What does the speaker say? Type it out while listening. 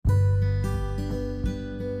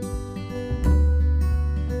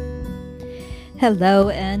Hello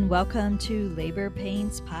and welcome to Labor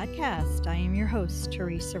Pains Podcast. I am your host,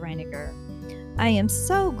 Teresa Reiniger. I am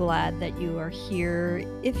so glad that you are here.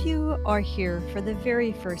 If you are here for the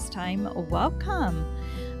very first time, welcome.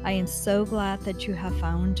 I am so glad that you have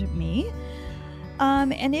found me.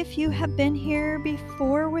 And if you have been here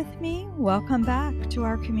before with me, welcome back to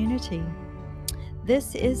our community.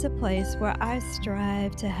 This is a place where I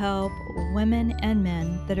strive to help women and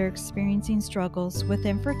men that are experiencing struggles with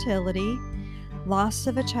infertility, loss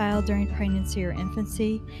of a child during pregnancy or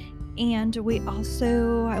infancy, and I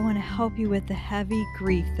want to help you with the heavy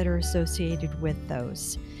grief that are associated with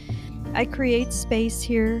those. I create space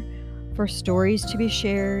here for stories to be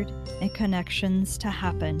shared and connections to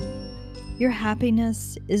happen. Your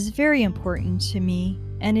happiness is very important to me,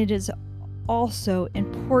 and it is also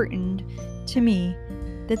important to me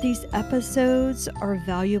that these episodes are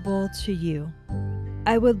valuable to you.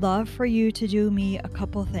 I would love for you to do me a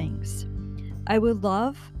couple things. I would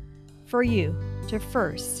love for you to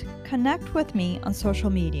first connect with me on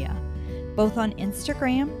social media, both on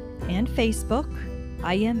Instagram and Facebook.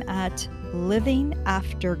 I am at Living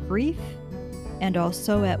After Grief and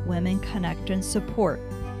also at Women Connect and Support.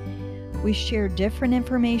 We share different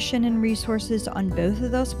information and resources on both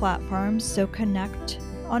of those platforms, so connect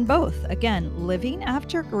on both. Again, Living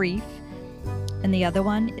After Grief, and the other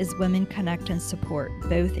one is Women Connect and Support,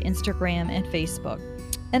 both Instagram and Facebook.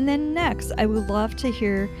 And then next, I would love to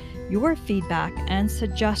hear your feedback and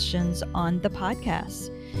suggestions on the podcast.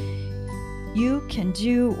 You can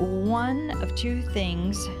do one of two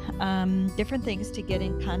things, different things to get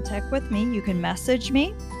in contact with me. You can message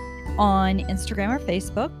me on Instagram or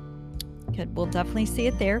Facebook. We'll definitely see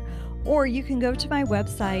it there. Or you can go to my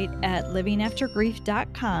website at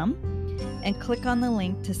livingaftergrief.com and click on the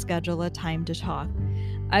link to schedule a time to talk.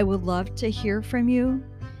 I would love to hear from you.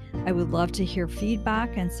 I would love to hear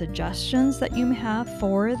feedback and suggestions that you have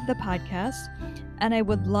for the podcast. And I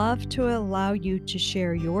would love to allow you to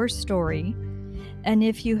share your story. And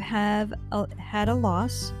if you have had a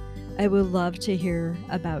loss, I would love to hear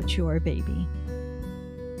about your baby.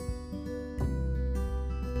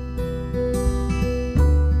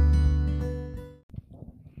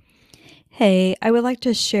 Hey, I would like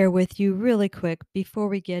to share with you really quick before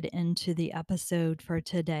we get into the episode for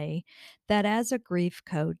today that as a grief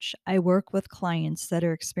coach, I work with clients that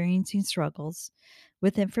are experiencing struggles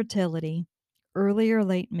with infertility, early or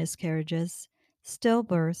late miscarriages,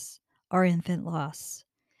 stillbirths, or infant loss.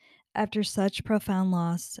 After such profound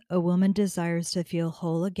loss, a woman desires to feel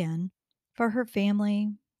whole again for her family,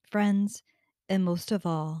 friends, and most of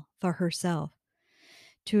all, for herself.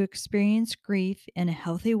 To experience grief in a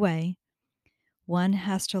healthy way, one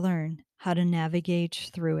has to learn how to navigate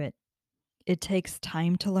through it. It takes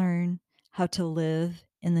time to learn how to live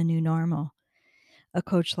in the new normal. A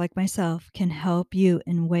coach like myself can help you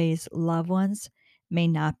in ways loved ones may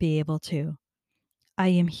not be able to. I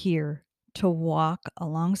am here to walk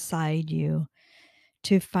alongside you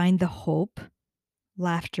to find the hope,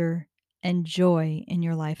 laughter, and joy in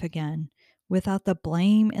your life again without the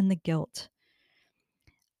blame and the guilt.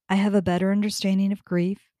 I have a better understanding of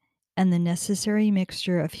grief and the necessary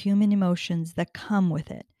mixture of human emotions that come with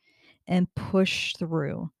it and push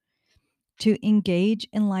through to engage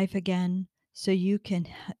in life again so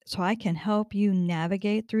I can help you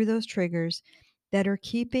navigate through those triggers that are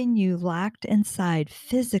keeping you locked inside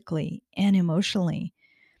physically and emotionally.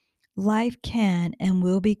 Life can and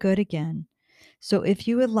will be good again. So if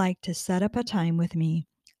you would like to set up a time with me,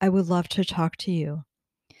 I would love to talk to you.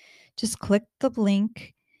 Just click the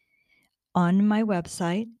link on my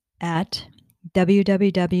website at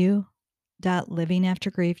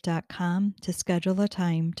www.livingaftergrief.com to schedule a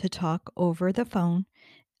time to talk over the phone,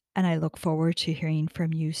 and I look forward to hearing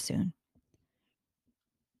from you soon.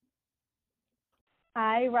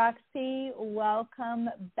 Hi, Roxy.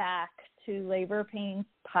 Welcome back to Labor Pains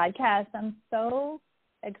Podcast. I'm so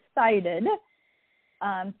excited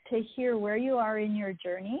to hear where you are in your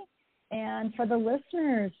journey, and for the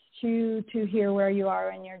listeners to hear where you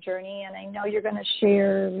are in your journey. And I know you're going to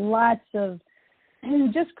share lots of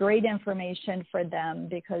just great information for them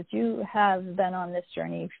because you have been on this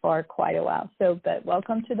journey for quite a while. But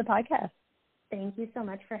welcome to the podcast. Thank you so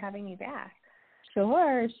much for having me back.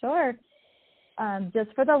 Sure.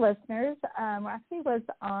 Just for the listeners, Roxy was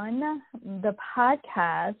on the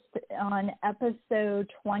podcast on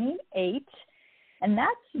episode 28, and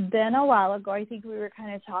that's been a while ago. I think we were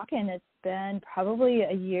kind of talking. It's been probably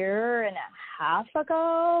a year and a half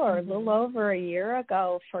ago or a little over a year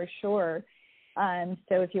ago for sure.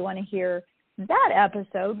 So if you want to hear that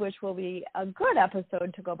episode, which will be a good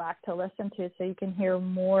episode to go back to listen to so you can hear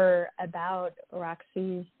more about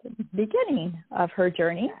Roxy's beginning of her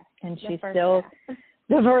journey. And she's still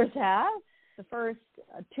the first half, the first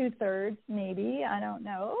 2/3 maybe, I don't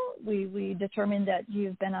know. We determined that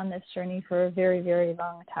you've been on this journey for a very, very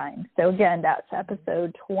long time. So again, that's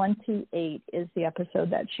episode 28 is the episode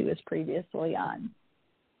that she was previously on.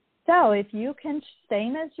 So if you can,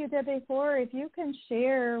 same as you did before, if you can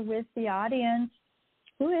share with the audience,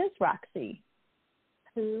 who is Roxy?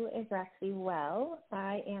 Who is Roxy? Well,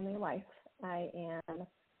 I am a wife. I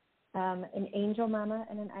am an angel mama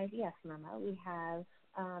and an IVF mama. We have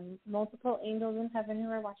multiple angels in heaven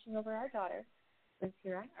who are watching over our daughter who's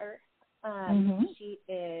here on earth. She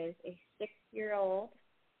is a 6-year-old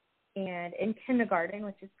and in kindergarten,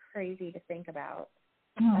 which is crazy to think about.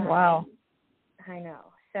 Oh, wow. I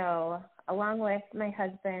know. So along with my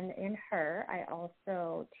husband and her, I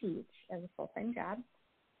also teach as a full-time job.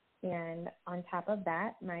 And on top of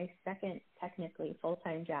that, my second technically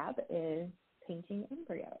full-time job is painting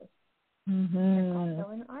embryos. I'm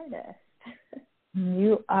also an artist.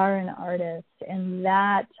 You are an artist, and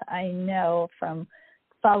that I know from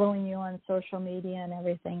following you on social media and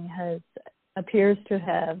everything appears to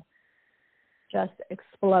have just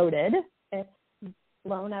exploded. It's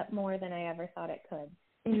blown up more than I ever thought it could.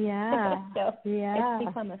 Yeah. So it's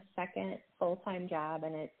become a second full-time job,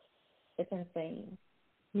 and it's insane.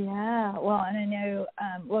 Yeah. Well, and I know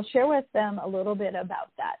we'll share with them a little bit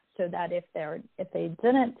about that, so that if they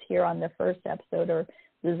didn't hear on the first episode, or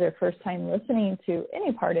this is their first time listening to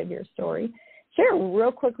any part of your story, share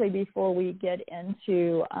real quickly before we get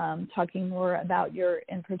into talking more about your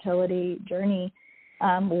infertility journey,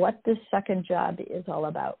 what this second job is all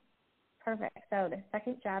about. Perfect. So the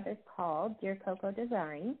second job is called Dear Coco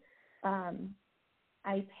Design.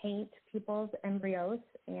 I paint people's embryos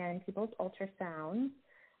and people's ultrasounds,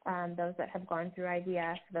 those that have gone through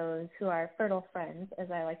IVF, those who are fertile friends,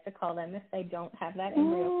 as I like to call them, if they don't have that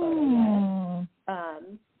embryo photo yet.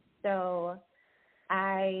 So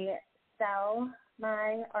I sell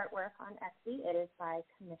my artwork on Etsy. It is by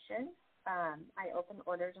commission. I open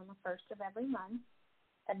orders on the first of every month.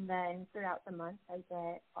 And then throughout the month, I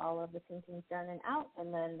get all of the paintings done and out.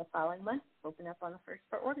 And then the following month, open up on the first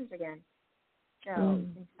for orders again. So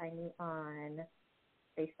you can find me on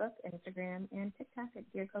Facebook, Instagram, and TikTok at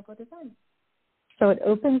Dear Coco Design. So it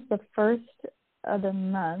opens the first of the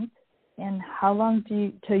month. And how long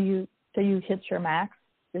till you hit your max?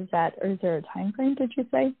 Is there a time frame? Did you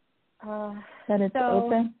say that it's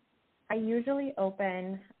open? I usually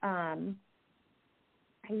open.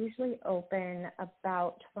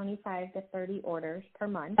 About 25 to 30 orders per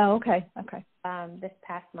month. Oh, okay. This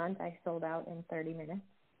past month, I sold out in 30 minutes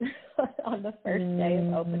on the first day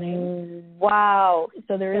of opening. Wow.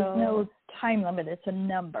 So there is no time limit. It's a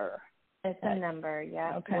number. It's a number,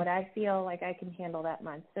 yeah. Okay. What I feel like I can handle that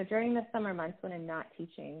month. So during the summer months when I'm not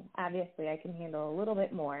teaching, obviously I can handle a little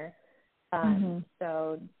bit more.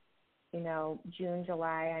 So, June,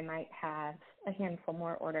 July, I might have a handful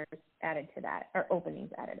more orders added to that, or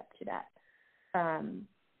openings added up to that.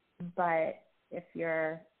 But if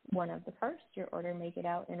you're one of the first, your order may get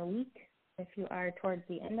out in a week. If you are towards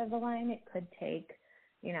the end of the line, it could take,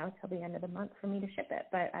 till the end of the month for me to ship it.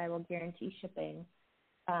 But I will guarantee shipping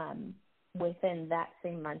within that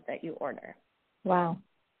same month that you order. Wow.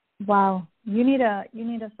 You need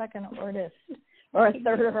a second artist, or a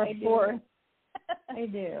third or a fourth. I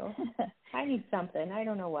do. I need something. I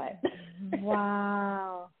don't know what.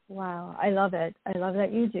 Wow. I love it. I love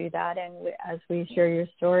that you do that. And as we share your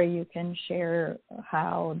story, you can share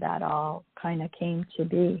how that all kind of came to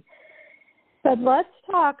be. But let's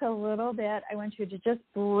talk a little bit. I want you to just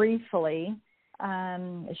briefly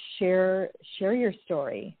share your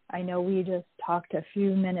story. I know we just talked a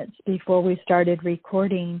few minutes before we started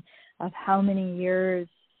recording of how many years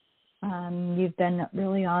you've been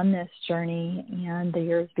really on this journey, and the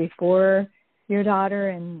years before your daughter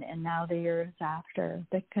and now the years after.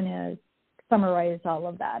 That kind of summarize all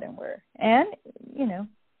of that, and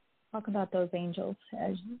talk about those angels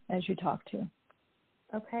as you talk to.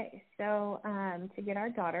 Okay, so to get our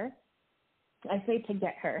daughter, I say to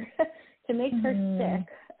get her, to make her sick,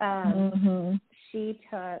 she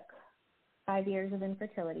took 5 years of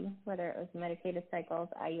infertility, whether it was medicated cycles,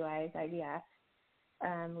 IUIs, IVF.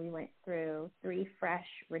 We went through 3 fresh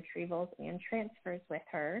retrievals and transfers with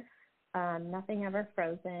her. Nothing ever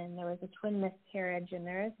frozen. There was a twin miscarriage in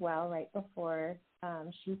there as well right before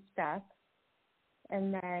she stuck.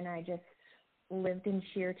 And then I just lived in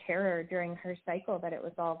sheer terror during her cycle that it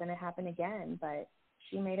was all going to happen again. But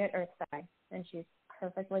she made it earthside, and she's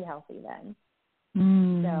perfectly healthy then.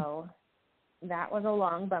 So that was a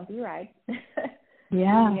long, bumpy ride.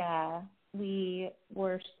 Yeah. We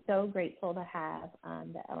were so grateful to have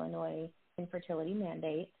the Illinois infertility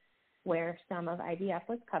mandate where some of IVF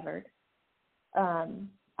was covered.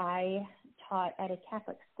 I taught at a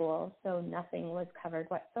Catholic school, so nothing was covered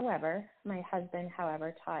whatsoever. My husband,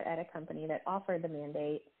 however, taught at a company that offered the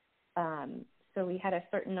mandate. So we had a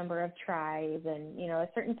certain number of tries and, a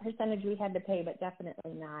certain percentage we had to pay, but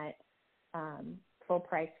definitely not full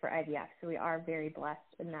price for IVF. So we are very blessed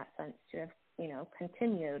in that sense to have,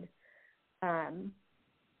 continued.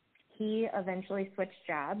 He eventually switched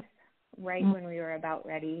jobs right when we were about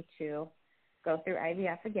ready to go through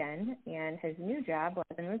IVF again, and his new job was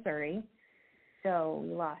in Missouri, so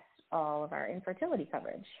we lost all of our infertility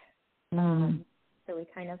coverage. So we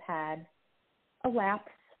kind of had a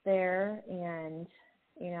lapse there, and,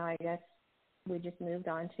 I guess we just moved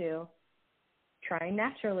on to trying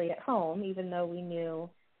naturally at home, even though we knew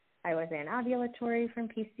I was anovulatory from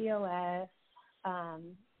PCOS.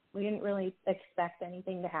 We didn't really expect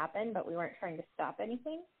anything to happen, but we weren't trying to stop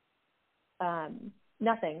anything.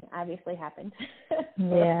 Nothing obviously happened.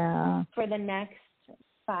 Yeah. For the next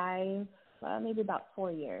 5, maybe about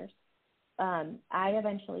 4 years. I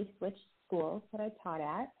eventually switched schools that I taught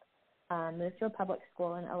at, moved to a public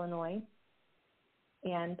school in Illinois,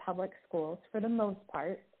 and public schools, for the most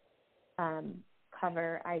part,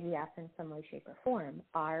 cover IVF in some way, shape, or form.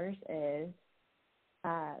 Ours is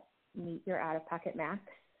meet your out-of-pocket max,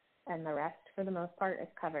 and the rest, for the most part, is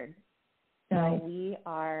covered. So we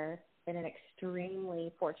are in an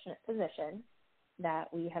extremely fortunate position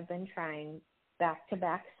that we have been trying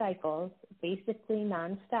back-to-back cycles, basically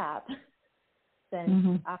nonstop,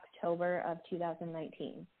 since October of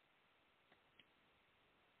 2019.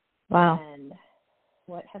 Wow. And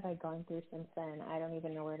what have I gone through since then? I don't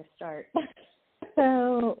even know where to start.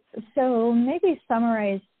 So maybe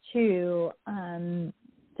summarize too.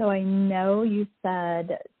 So I know you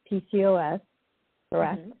said PCOS,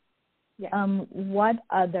 correct? Yes. What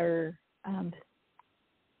other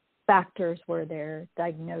factors were there,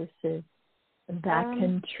 diagnosis, that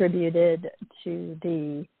contributed to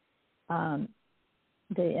the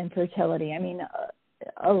infertility? I mean,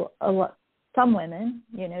 some women,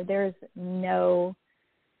 there's no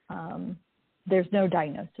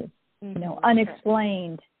diagnosis,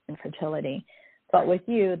 unexplained infertility. But with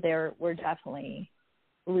you, there were definitely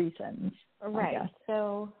reasons. Right.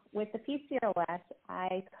 So with the PCOS,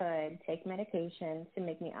 I could take medication to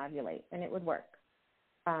make me ovulate, and it would work.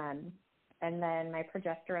 And then my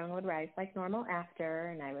progesterone would rise like normal after,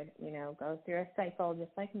 and I would, go through a cycle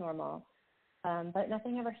just like normal. But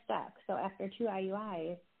nothing ever stuck. So after 2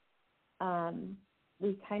 IUIs,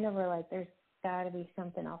 we kind of were like, there's got to be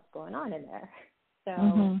something else going on in there.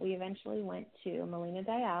 So we eventually went to Melina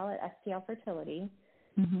Dial at STL Fertility.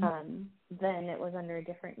 Then it was under a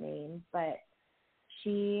different name, but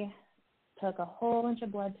she took a whole bunch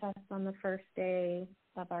of blood tests on the first day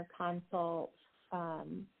of our consult.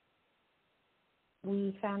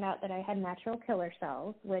 We found out that I had natural killer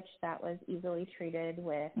cells, which that was easily treated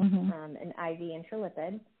with an IV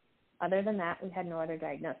intralipid. Other than that, we had no other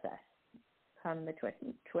diagnosis. From the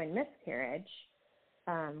twin miscarriage,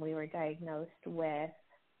 we were diagnosed with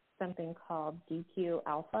something called DQ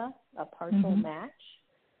alpha, a partial match,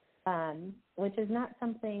 which is not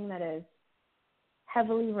something that is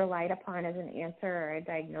heavily relied upon as an answer or a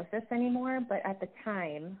diagnosis anymore, but at the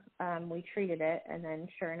time, we treated it, and then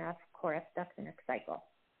sure enough, Cora stuck the next cycle.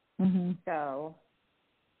 So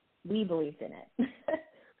we believed in it.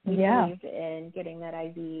 We believed in getting that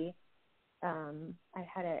IV. I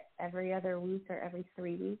had it every other week or every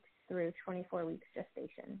 3 weeks through 24 weeks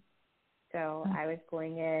gestation. So I was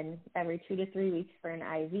going in every 2 to 3 weeks for an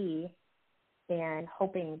IV and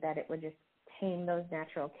hoping that it would just tame those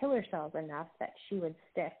natural killer cells enough that she would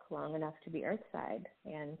stick long enough to be earthside,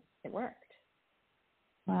 and it worked.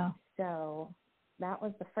 Wow. So that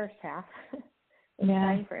was the first half. It was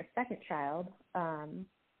time for a second child.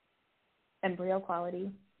 Embryo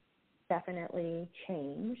quality definitely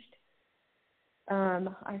changed.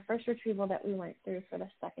 Our first retrieval that we went through for the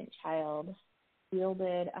second child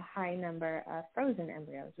yielded a high number of frozen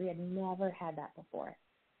embryos. We had never had that before.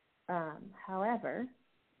 However,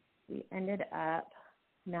 we ended up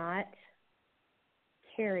not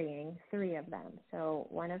carrying 3 of them. So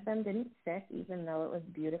one of them didn't stick, even though it was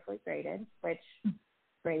beautifully graded, which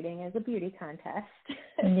grading is a beauty contest.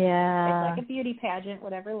 Yeah. It's like a beauty pageant,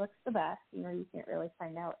 whatever looks the best. You can't really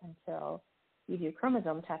find out until you do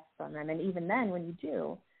chromosome tests on them. And even then, when you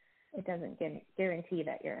do, it doesn't guarantee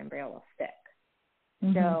that your embryo will stick.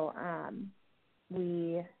 So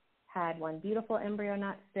we had one beautiful embryo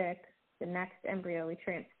not stick. The next embryo we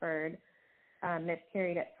transferred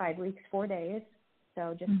miscarried at 5 weeks, 4 days,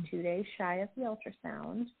 so just 2 days shy of the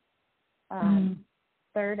ultrasound.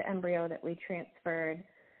 Third embryo that we transferred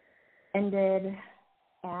ended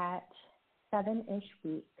at 7-ish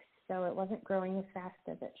weeks, so it wasn't growing as fast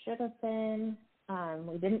as it should have been.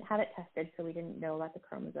 We didn't have it tested, so we didn't know about the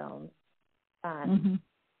chromosomes.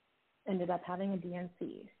 Ended up having a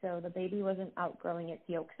DNC, so the baby wasn't outgrowing its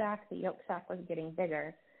yolk sac. The yolk sac was getting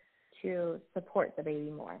bigger to support the baby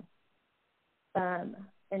more. And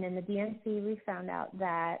in the DNC, we found out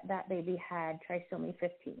that that baby had trisomy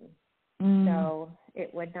 15. So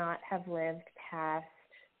it would not have lived past,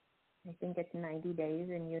 I think it's 90 days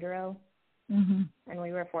in utero. And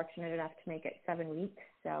we were fortunate enough to make it 7 weeks,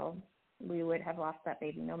 so we would have lost that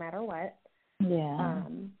baby no matter what.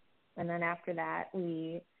 And then after that,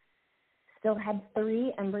 we still had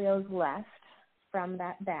 3 embryos left from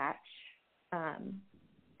that batch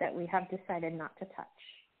that we have decided not to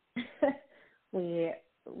touch. we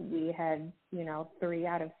had, 3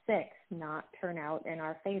 out of 6 not turn out in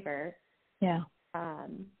our favor.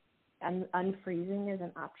 And unfreezing is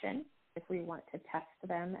an option if we want to test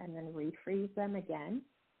them and then refreeze them again.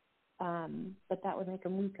 But that would make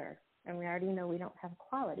them weaker, and we already know we don't have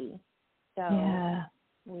quality. So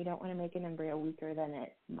we don't want to make an embryo weaker than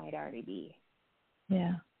it might already be.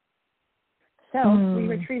 So we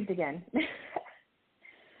retrieved again.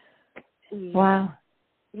 We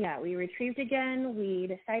retrieved again. We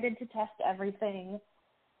decided to test everything.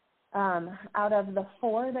 Out of the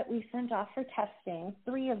 4 that we sent off for testing,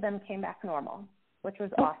 3 of them came back normal, which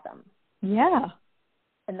was awesome.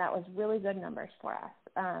 And that was really good numbers for us.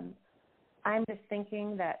 I'm just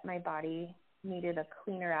thinking that my body needed a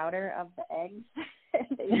cleaner outer of the eggs.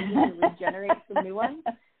 They needed to regenerate some new ones.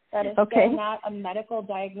 That is still not a medical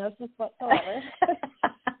diagnosis whatsoever.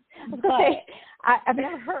 I've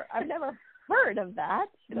never heard of that.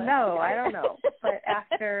 No, I don't know. But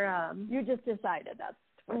after you just decided that's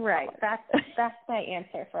right. That's my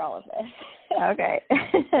answer for all of this.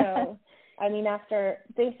 So, after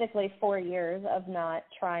basically 4 years of not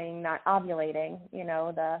ovulating,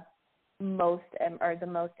 the most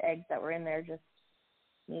eggs that were in there just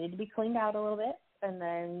needed to be cleaned out a little bit, and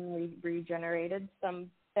then we regenerated some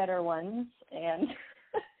better ones, and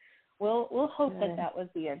we'll hope that was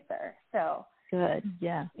the answer. So good,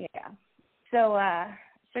 So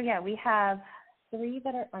we have 3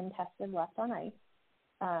 that are untested left on ice,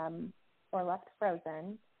 or left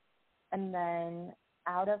frozen, and then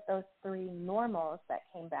out of those 3 normals that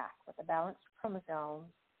came back with a balanced chromosome,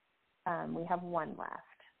 we have 1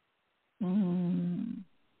 left.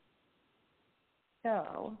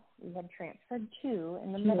 So we had transferred 2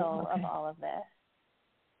 in the middle of all of this.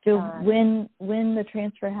 So when the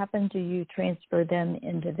transfer happened, do you transfer them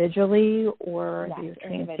individually, or do you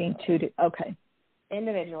transfer 2?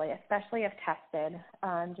 Individually, especially if tested,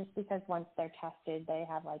 just because once they're tested, they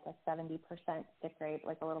have like a 70% stick rate,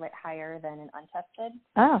 like a little bit higher than an untested.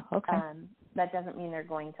 That doesn't mean they're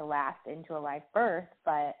going to last into a live birth,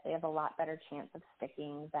 but they have a lot better chance of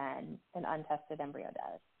sticking than an untested embryo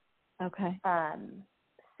does.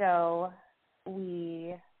 So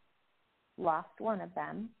we lost one of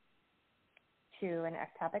them to an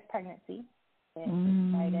ectopic pregnancy. It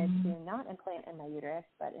decided to not implant in my uterus,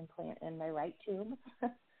 but implant in my right tube.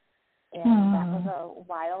 And that was a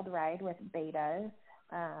wild ride with betas.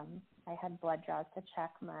 I had blood draws to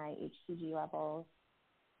check my HCG levels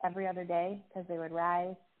every other day because they would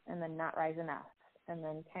rise and then not rise enough, and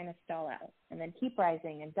then kind of stall out, and then keep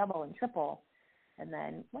rising and double and triple. And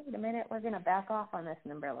then, wait a minute, we're going to back off on this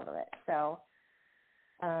number a little bit. So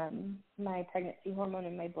my pregnancy hormone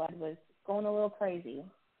in my blood was going a little crazy.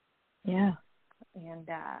 And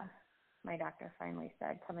my doctor finally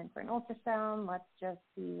said, come in for an ultrasound. Let's just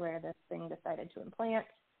see where this thing decided to implant.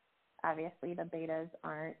 Obviously, the betas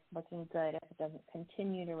aren't looking good if it doesn't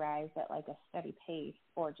continue to rise at like a steady pace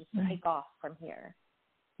or just take off from here.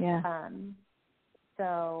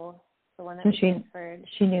 So the one that we transferred,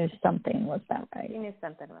 she knew something was that right. She knew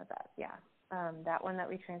something was up, that one that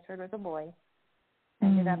we transferred was a boy.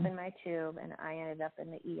 Ended up in my tube, and I ended up in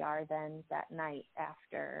the ER then that night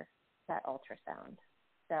after that ultrasound.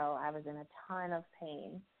 So I was in a ton of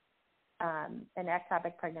pain. An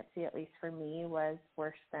ectopic pregnancy, at least for me, was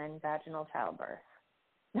worse than vaginal childbirth.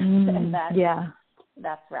 And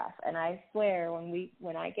that's rough. And I swear,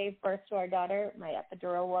 when I gave birth to our daughter, my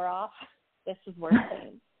epidural wore off. This was worse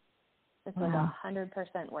pain. This was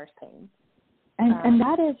 100% worse pain. And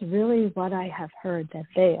that is really what I have heard, that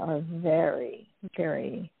they are very,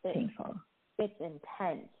 very painful. It's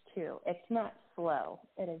intense, too. It's not slow.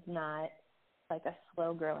 It is not like a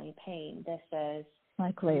slow-growing pain. This is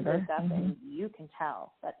Like labor. Wake up and you can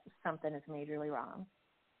tell that something is majorly wrong.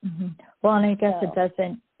 Well, and I guess it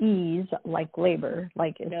doesn't ease like labor.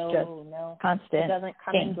 Like it's just constant. It doesn't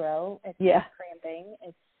come pain. and grow. It's not cramping.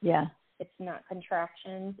 It's not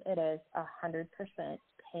contractions. It is 100%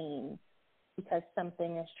 pain because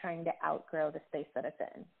something is trying to outgrow the space that it's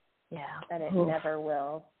in. Yeah. And it never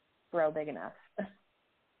will grow big enough.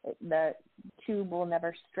 The tube will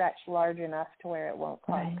never stretch large enough to where it won't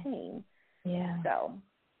cause pain. Yeah. So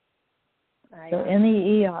in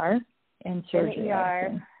the ER and surgery. In the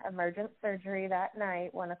ER, emergent surgery that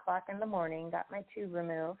night, 1 o'clock in the morning, got my tube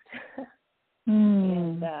removed.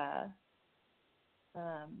 And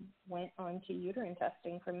went on to uterine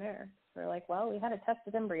testing from there. We're like, well, we had a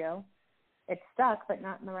tested embryo. It's stuck, but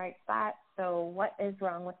not in the right spot. So what is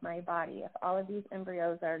wrong with my body? If all of these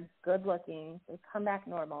embryos are good looking, they come back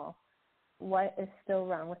normal, what is still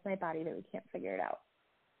wrong with my body that we can't figure it out?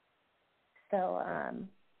 So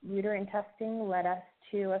uterine testing led us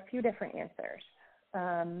to a few different answers.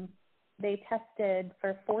 They tested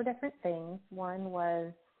for 4 different things. One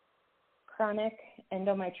was chronic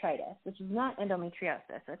endometritis, which is not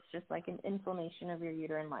endometriosis. It's just like an inflammation of your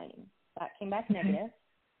uterine lining. That came back negative.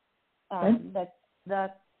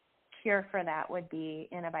 The cure for that would be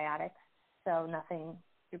antibiotics, so nothing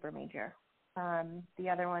super major. The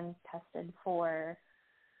other one tested for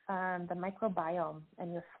the microbiome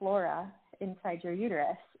and your flora inside your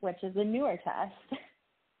uterus, which is a newer test.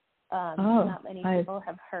 Not many people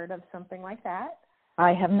have heard of something like that.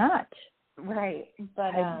 I have not. Right,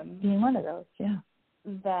 but being one of those,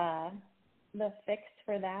 the fix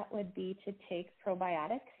for that would be to take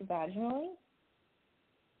probiotics vaginally,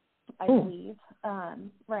 I believe.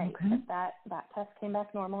 Right, but that test came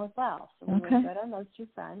back normal as well, so we were good on those 2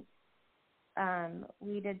 fronts.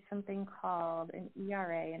 We did something called an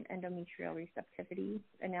ERA, an endometrial receptivity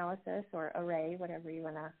analysis, or array, whatever you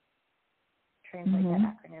want to translate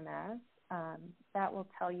that acronym as. That will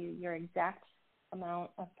tell you your exact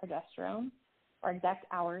amount of progesterone or exact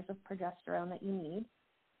hours of progesterone that you need.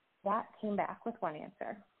 That came back with one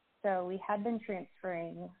answer. So we had been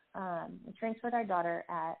transferring, we transferred our daughter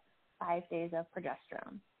at 5 days of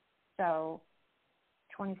progesterone. So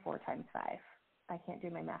 24 times 5. I can't do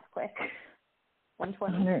my math quick.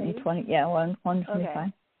 120. 120,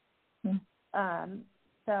 125. Okay.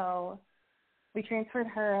 So we transferred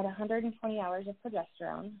her at 120 hours of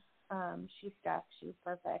progesterone. She stuck. She was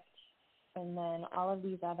perfect. And then all of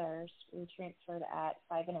these others we transferred at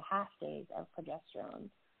 5.5 days of progesterone.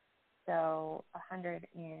 So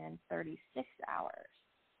 136 hours.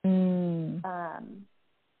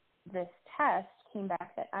 This test came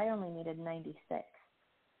back that I only needed 96.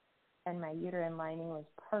 And my uterine lining was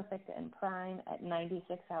perfect and prime at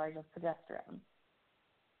 96 hours of progesterone.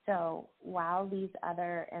 So while these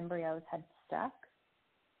other embryos had stuck,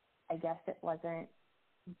 I guess it wasn't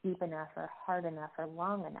deep enough or hard enough or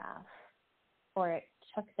long enough, or it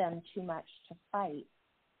took them too much to fight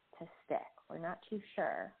to stick. We're not too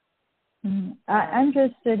sure. I'm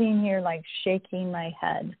just sitting here like shaking my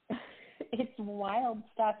head. It's wild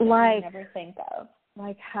stuff that you never think of.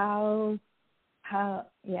 Like how,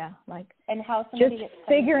 like. And how somebody just gets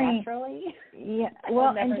figuring naturally. Yeah,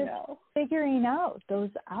 well, and just figuring out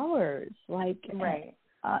those hours. Like,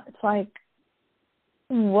 it's like,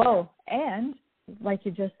 whoa. And like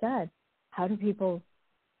you just said, how do people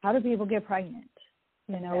get pregnant?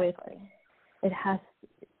 You know, it has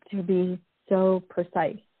to be so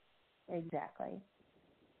precise. Exactly.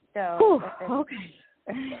 So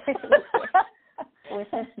with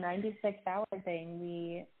this 96-hour thing,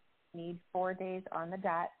 we need 4 days on the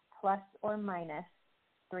dot, plus or minus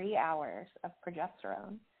 3 hours of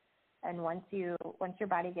progesterone. And once your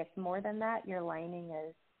body gets more than that, your lining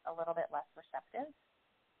is a little bit less receptive.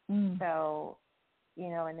 So, you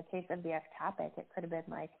know, in the case of the ectopic, it could have been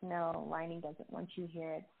like, no, lining doesn't want you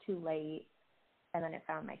here. It's too late. And then it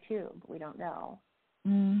found my tube. We don't know.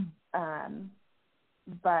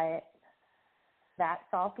 But that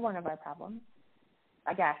solved one of our problems.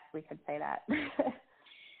 I guess we could say that.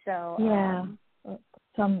 So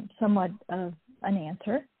somewhat of an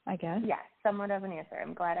answer, I guess. Yeah, somewhat of an answer.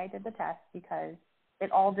 I'm glad I did the test because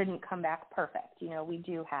it all didn't come back perfect. You know, we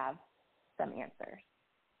do have some answers.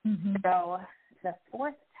 So the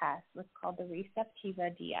 4th test was called the Receptiva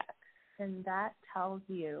DX, and that tells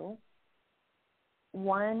you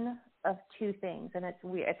one of 2 things, and it's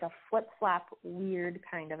weird. It's a flip-flop, weird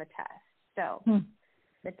kind of a test. So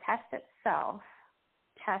the test itself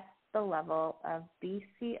tests the level of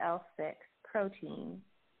BCL6 protein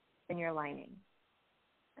in your lining.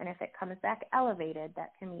 And if it comes back elevated,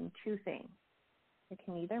 that can mean 2 things. It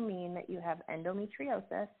can either mean that you have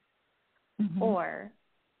endometriosis or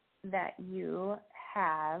that you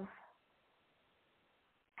have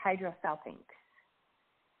hydrosalpinx,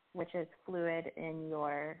 which is fluid in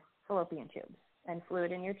your fallopian tubes. And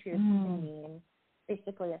fluid in your tubes can mean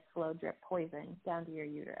basically a slow drip poison down to your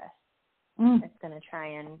uterus. It's going to try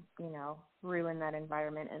and, ruin that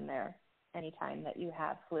environment in there anytime that you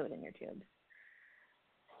have fluid in your tubes.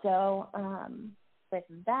 So with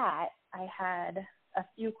that, I had a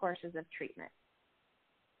few courses of treatment.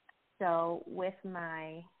 So with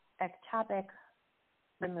my ectopic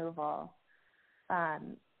removal,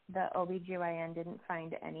 the OBGYN didn't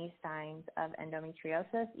find any signs of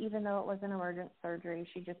endometriosis, even though it was an emergent surgery.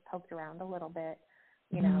 She just poked around a little bit,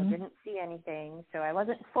 didn't see anything. So I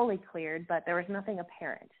wasn't fully cleared, but there was nothing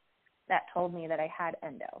apparent that told me that I had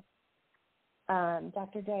endo.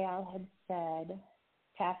 Dr. Dayal had said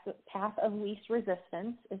path of least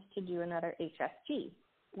resistance is to do another HSG,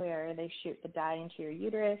 where they shoot the dye into your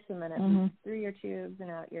uterus and then it moves through your tubes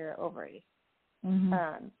and out your ovaries.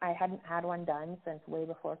 I hadn't had one done since way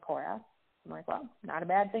before Cora. I'm like, well, not a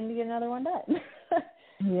bad thing to get another one done.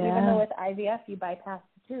 Even though with IVF you bypass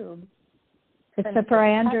the tubes. Except for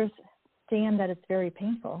I understand that it's very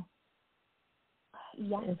painful.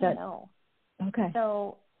 Yes and no. Okay.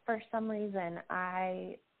 So for some reason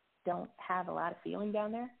I don't have a lot of feeling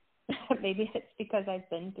down there. Maybe it's because I've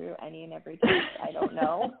been through any and every test. I don't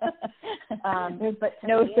know. But to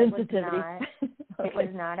no me, sensitivity. It was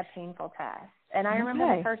not a painful test. And I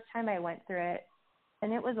remember the first time I went through it,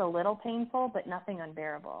 and it was a little painful, but nothing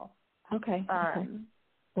unbearable. Okay.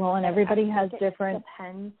 Well, and everybody has different.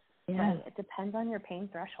 Depends. Right, it depends on your pain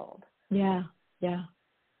threshold. Yeah.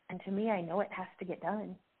 And to me, I know it has to get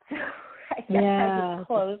done. So I guess I just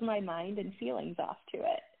close my mind and feelings off to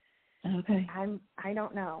it. Okay. I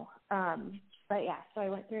don't know. But yeah, so I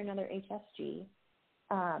went through another HSG.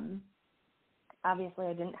 Obviously,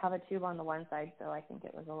 I didn't have a tube on the one side, so I think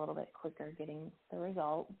it was a little bit quicker getting the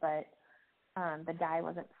result. But the dye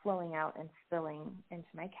wasn't flowing out and spilling into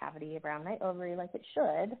my cavity around my ovary like it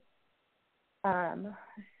should.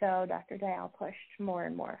 So Dr. Dayal pushed more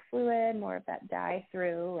and more fluid, more of that dye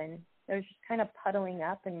through, and it was just kind of puddling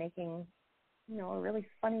up and making, a really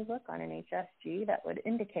funny look on an HSG that would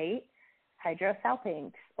indicate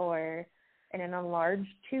hydrosalpinx or in an enlarged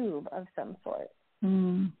tube of some sort.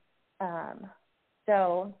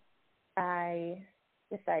 So I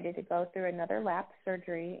decided to go through another lap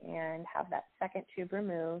surgery and have that second tube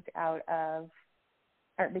removed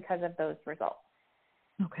because of those results.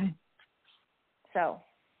 Okay. So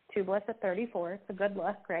tubeless at 34, it's a good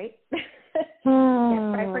look, right?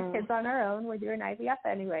 Can't try for kids on our own. We're doing IVF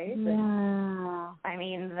anyways. Yeah. I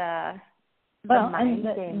mean, the mind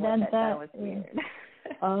game with it, that was weird.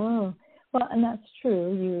 Oh, well, and that's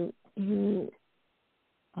true. You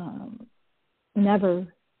never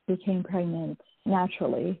became pregnant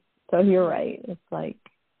naturally. So you're right. It's like,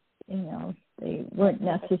 they weren't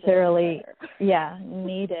necessarily,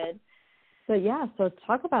 needed. But so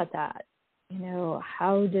talk about that.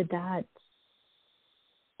 How did that?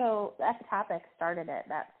 So that topic started it.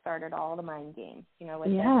 That started all the mind games. With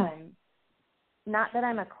this, not that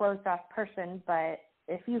I'm a closed off person, but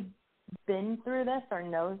if you've been through this or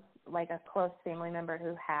knows like a close family member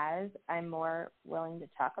who has, I'm more willing to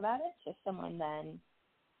talk about it to someone than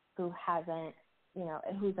who hasn't,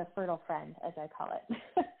 who's a fertile friend, as I call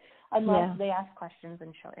it, unless they ask questions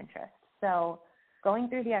and show interest. So going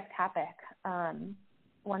through the ectopic,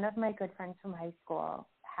 one of my good friends from high school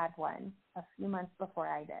had one a few months before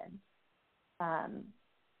I did.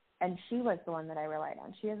 And she was the one that I relied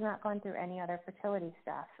on. She has not gone through any other fertility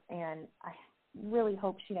stuff, and I really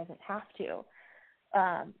hope she doesn't have to,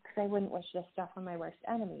 because I wouldn't wish this stuff on my worst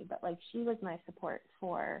enemy. But, she was my support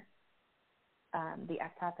for the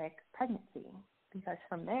ectopic pregnancy, because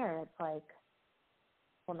from there it's like,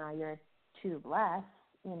 well, now you're tubeless,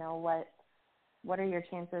 what are your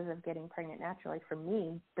chances of getting pregnant naturally? For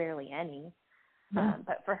me, barely any.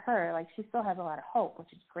 But for her, she still has a lot of hope,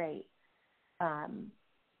 which is great.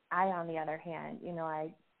 I, on the other hand,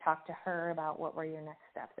 I talked to her about what were your next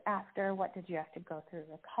steps after, what did you have to go through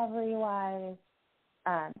recovery-wise.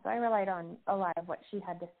 So I relied on a lot of what she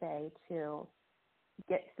had to say to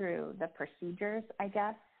get through the procedures, I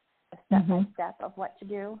guess, a step-by-step of what to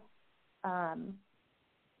do.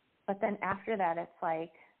 But then after that, it's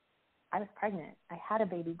like, I was pregnant. I had a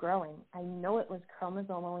baby growing. I know it was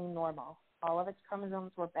chromosomally normal. All of its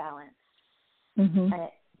chromosomes were balanced. And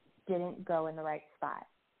it didn't go in the right spot.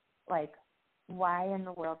 Why in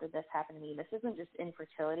the world did this happen to me? This isn't just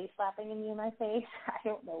infertility slapping me in my face. I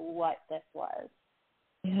don't know what this was.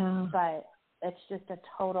 Yeah. But it's just a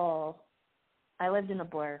total, I lived in a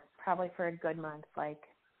blur probably for a good month.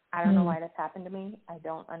 I don't know why this happened to me. I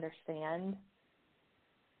don't understand.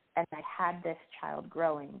 And I had this child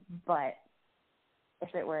growing, but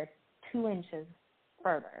if it were 2 inches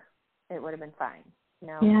further, it would have been fine, you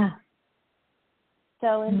know? Yeah.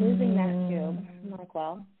 So in losing that tube, I'm like,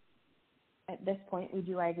 well, at this point we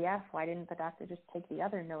do IVF. Why didn't the doctor just take the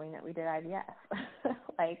other knowing that we did IVF?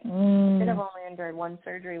 Like, I could have only endured 1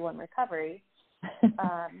 surgery, 1 recovery.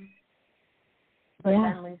 But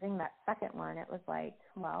then losing that second one, it was like,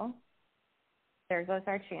 well, there goes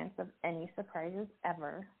our chance of any surprises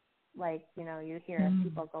ever. Like, you know, you hear of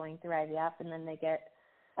people going through IVF and then they get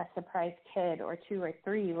a surprise kid or 2 or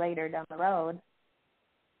 3 later down the road.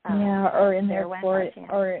 Or in their 40s,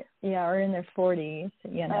 or in their 40s,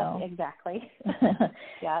 you know. Exactly.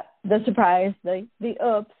 Yeah. The surprise, the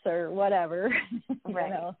oops or whatever. Right.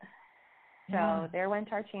 You know. So there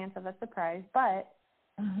went our chance of a surprise, but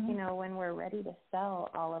you know, when we're ready to sell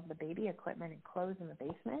all of the baby equipment and clothes in the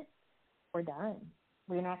basement, we're done.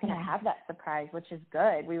 We're not going to have that surprise, which is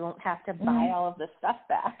good. We won't have to buy all of the stuff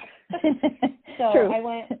back. So True.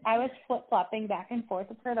 I was flip-flopping back and forth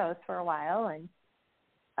for those for a while, and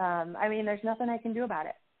I mean, there's nothing I can do about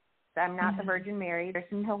it. I'm not the Virgin Mary.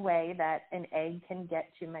 There's no way that an egg can get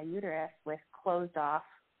to my uterus with closed off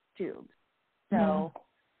tubes. So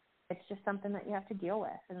it's just something that you have to deal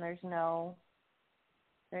with, and there's no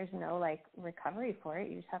like recovery for it.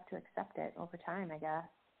 You just have to accept it over time, I guess.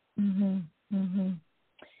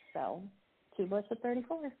 So tubeless at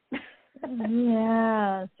 34.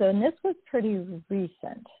 Yeah. So and this was pretty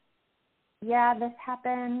recent. Yeah, this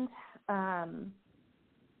happened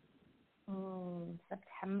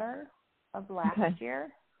September of last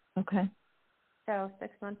year. Okay. So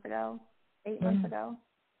 6 months ago, 8 months ago.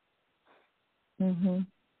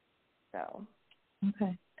 So.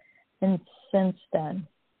 Okay. And since then,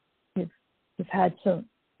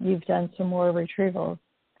 you've done some more retrievals.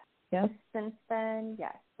 Yes. Since then,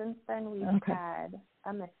 we've had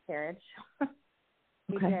a miscarriage.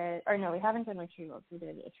 We haven't done retrievals. We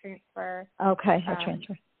did a transfer. Okay, a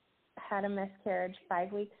transfer. Had a miscarriage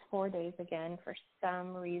 5 weeks, 4 days again. For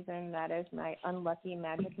some reason, that is my unlucky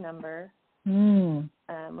magic number.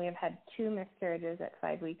 We have had 2 miscarriages at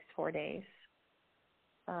 5 weeks, 4 days.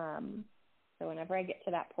 So whenever I get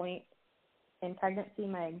to that point in pregnancy,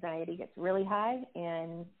 my anxiety gets really high,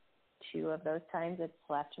 and 2 of those times it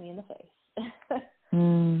slapped me in the face.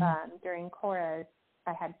 During Cora's,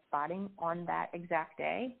 I had spotting on that exact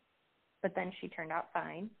day, but then she turned out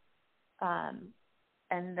fine.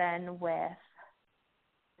 And then with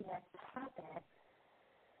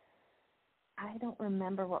I don't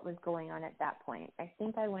remember what was going on at that point. I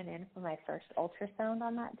think I went in for my first ultrasound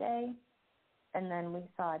on that day, and then we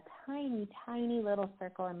saw a tiny, tiny little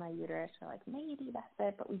circle in my uterus. We're like, maybe that's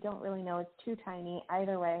it, but we don't really know. It's too tiny.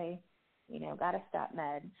 Either way, you know, got to stop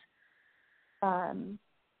meds.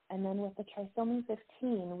 And then with the trisomy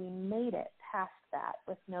 15, we made it past that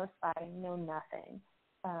with no spotting, no nothing.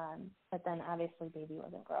 But then obviously baby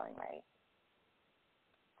wasn't growing right.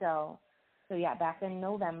 So yeah, back in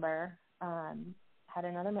November, had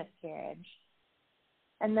another miscarriage.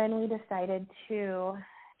 And then we decided to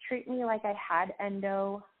treat me like I had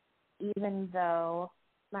endo, even though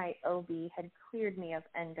my OB had cleared me of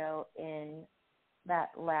endo in that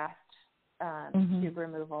last tube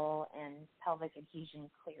removal and pelvic adhesion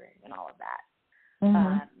clearing and all of that.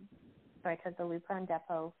 So I took the Lupron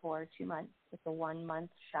Depot for 2 months. It's a 1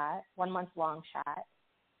 month shot, 1 month long shot.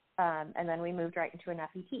 And then we moved right into an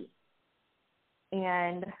FET.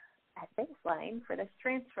 And at baseline for this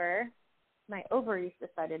transfer, my ovaries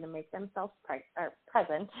decided to make themselves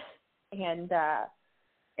present. And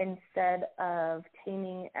instead of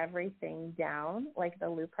taming everything down like the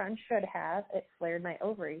Lupron should have, it flared my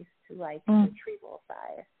ovaries to like retrieval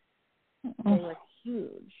size. They were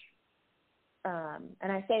huge.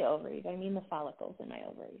 And I say ovaries, I mean the follicles in my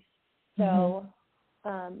ovaries. So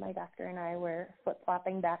my doctor and I were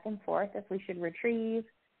flip-flopping back and forth if we should retrieve,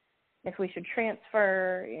 if we should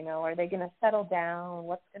transfer, you know, are they going to settle down?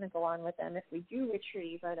 What's going to go on with them? If we do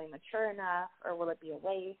retrieve, are they mature enough, or will it be a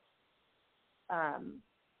waste?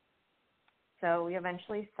 So we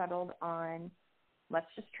eventually settled on, let's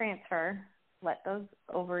just transfer, let those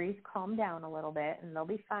ovaries calm down a little bit, and they'll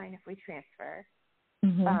be fine if we transfer.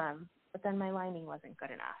 But then my lining wasn't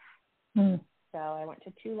good enough. So I went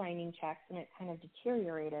to 2 lining checks, and it kind of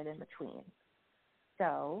deteriorated in between.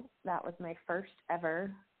 So that was my first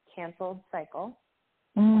ever canceled cycle.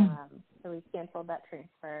 So we canceled that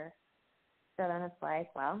transfer. So then it's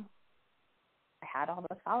like, well, I had all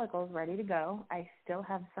the follicles ready to go. I still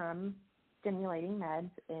have some stimulating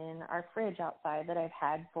meds in our fridge outside that I've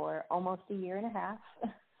had for almost a year and a half.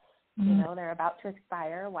 You know, they're about to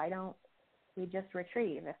expire. Why don't we just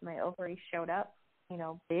retrieve? If my ovaries showed up, you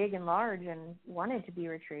know, big and large and wanted to be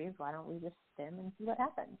retrieved, why don't we just stim and see what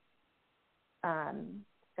happens?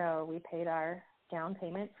 So we paid our down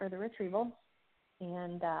payment for the retrieval,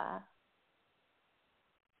 and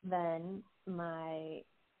then my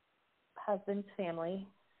husband's family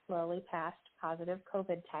slowly passed positive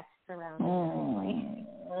COVID tests around the family,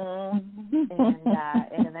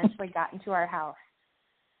 and it eventually got into our house.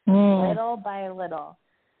 Little by little,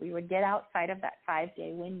 we would get outside of that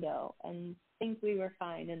 5-day window and think we were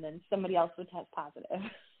fine, and then somebody else would test positive.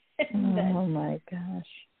 Oh my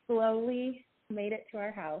gosh. Slowly made it to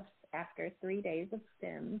our house after 3 days of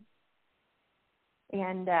stims.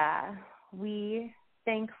 And we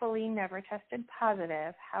thankfully never tested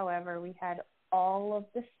positive. However, we had all of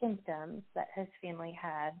the symptoms that his family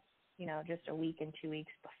had, you know, just a week and 2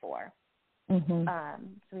 weeks before. So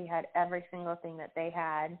we had every single thing that they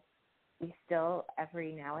had. We still,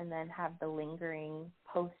 every now and then, have the lingering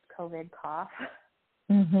post-COVID cough.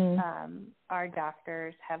 Our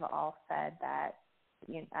doctors have all said that,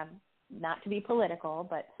 you know, not to be political,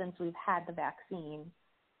 but since we've had the vaccine,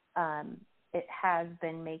 it has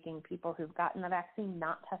been making people who've gotten the vaccine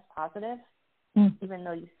not test positive, even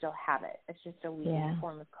though you still have it. It's just a weakened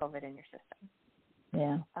form of COVID in your system.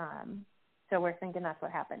 So we're thinking that's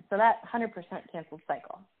what happened. So that 100% canceled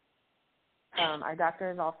cycle. Our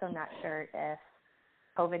doctor is also not sure if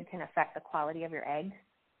COVID can affect the quality of your eggs,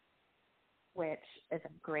 which is a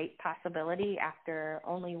great possibility after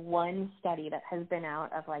only one study that has been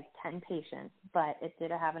out of like 10 patients, but it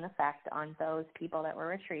did have an effect on those people that were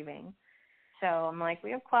retrieving. So I'm like,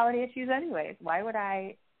 we have quality issues anyways. Why would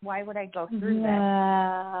I go through this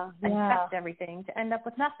and test everything to end up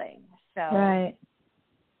with nothing? So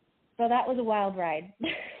So that was a wild ride.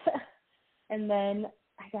 And then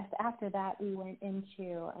I guess after that we went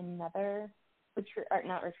into another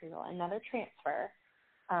another transfer.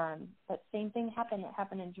 But same thing happened that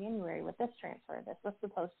happened in January with this transfer. This was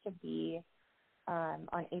supposed to be on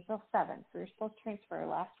April 7th. We were supposed to transfer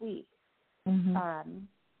last week.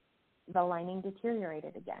 The lining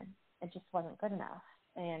deteriorated again. It just wasn't good enough.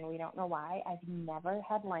 And we don't know why. I've never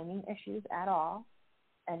had lining issues at all.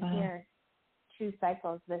 And here, 2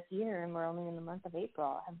 cycles this year, and we're only in the month of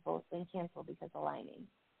April, have both been canceled because of lining.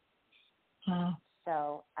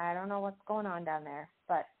 So I don't know what's going on down there,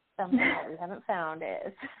 but something that we haven't found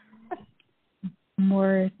is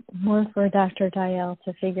more for Dr. Dial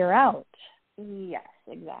to figure out. Yes,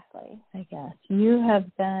 exactly. I guess you have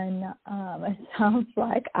been. It sounds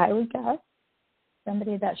like, I would guess,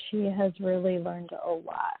 somebody that she has really learned a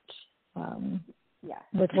lot.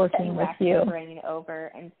 With working with you. Brain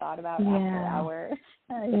over and thought about after hours.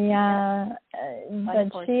 But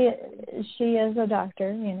she is a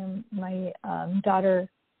doctor. You know, my daughter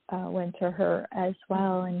went to her as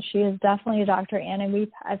well, and she is definitely a doctor. And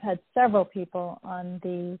I've had several people on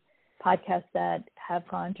the podcast that have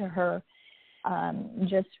gone to her.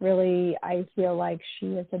 Just really, I feel like she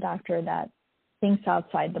is a doctor that thinks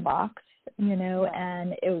outside the box, you know,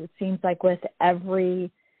 and it seems like with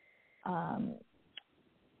every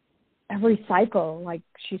cycle, like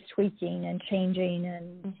she's tweaking and changing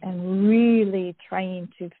and really trying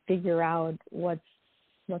to figure out what's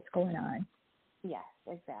going on. Yes,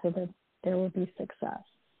 exactly. So that there will be success.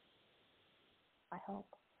 I hope.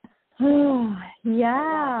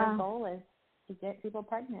 Yeah. The goal is to get people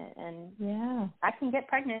pregnant, and I can get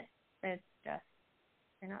pregnant. It's just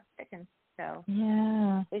they're not sticking. So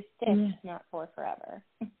they stick, not for forever.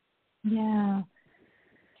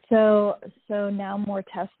 So now more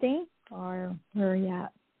testing, or where are you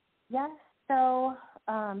at? Yes. So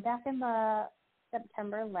back in the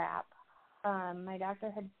September lap, my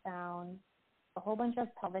doctor had found a whole bunch of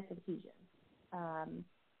pelvic adhesions.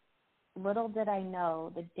 Little did I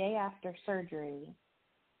know, the day after surgery,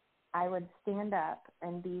 I would stand up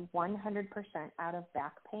and be 100% out of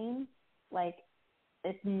back pain. Like,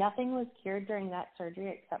 if nothing was cured during that surgery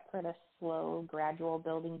except for the slow, gradual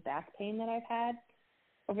building back pain that I've had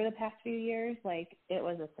over the past few years, like, it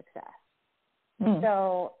was a success.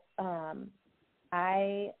 So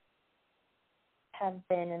I have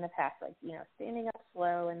been in the past, like, you know, standing up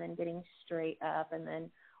slow and then getting straight up and then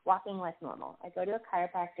walking like normal. I go to a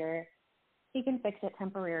chiropractor. He can fix it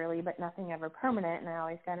temporarily, but nothing ever permanent, and I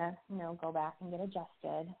always gotta, you know, go back and get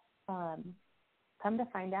adjusted. Come to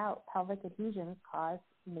find out, pelvic adhesions cause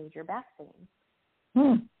major back pain.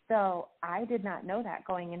 So I did not know that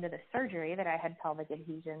going into the surgery, that I had pelvic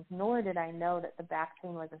adhesions, nor did I know that the back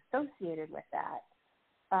pain was associated with that.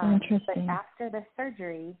 But after the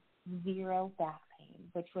surgery, 0 back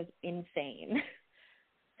pain, which was insane.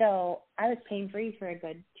 So I was pain-free for a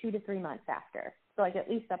good 2 to 3 months after, so like at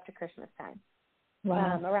least up to Christmas time.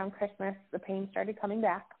 Wow. Around Christmas, the pain started coming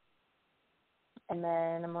back. And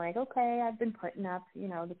then I'm like, okay, I've been putting up,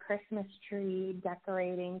 the Christmas tree,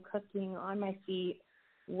 decorating, cooking on my feet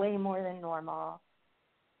way more than normal.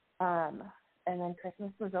 And then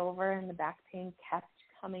Christmas was over and the back pain kept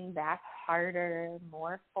coming back harder,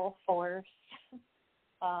 more full force.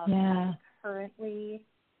 I'm currently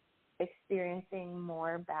experiencing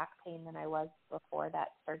more back pain than I was before that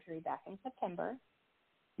surgery back in September.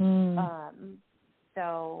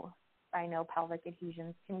 So I know pelvic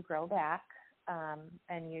adhesions can grow back.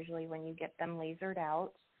 And usually when you get them lasered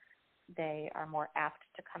out, they are more apt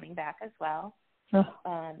to coming back as well. Go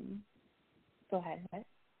ahead. What?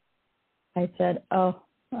 I said, oh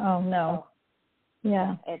no.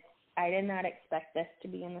 Yeah. I did not expect this to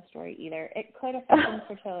be in the story either. It could affect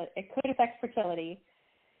fertility. It could affect fertility,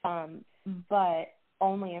 but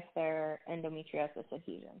only if they're endometriosis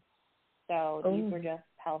adhesions. So these were just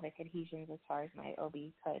pelvic adhesions as far as my OB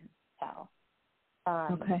could tell.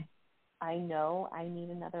 Okay. I know I need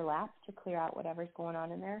another lap to clear out whatever's going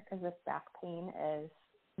on in there because this back pain is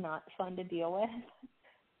not fun to deal with.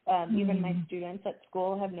 Even my students at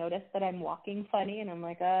school have noticed that I'm walking funny, and I'm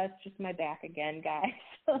like, it's just my back again, guys.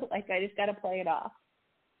 So, I just got to play it off.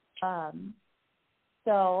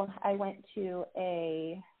 So I went to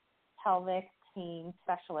a pelvic pain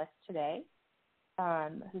specialist today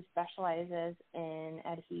who specializes in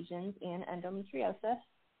adhesions and endometriosis.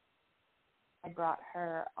 I brought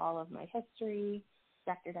her all of my history.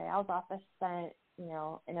 Dr. Dial's office sent,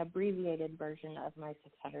 an abbreviated version of my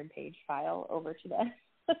 600-page file over to them.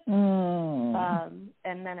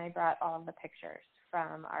 And then I brought all of the pictures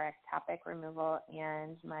from our ectopic removal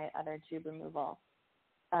and my other tube removal.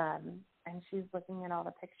 And she's looking at all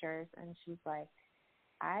the pictures, and she's like,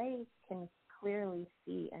 I can clearly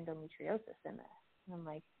see endometriosis in this. And I'm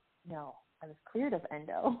like, no, I was cleared of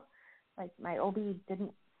endo. My OB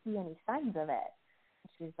didn't see any signs of it. And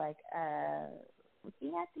she's like,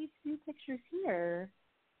 looking at these few pictures here,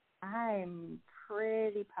 I'm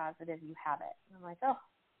pretty positive you have it. And I'm like, a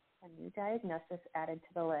new diagnosis added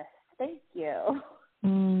to the list. Thank you.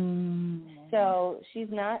 So she's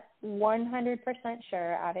not 100%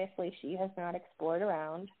 sure. Obviously, she has not explored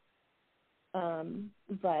around.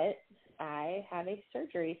 But I have a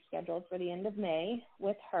surgery scheduled for the end of May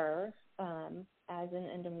with her as an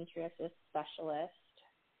endometriosis specialist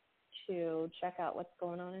to check out what's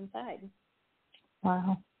going on inside.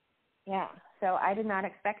 Wow. Yeah, so I did not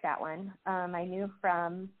expect that one. I knew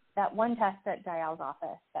from that one test at Dial's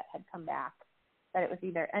office that had come back that it was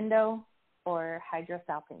either endo or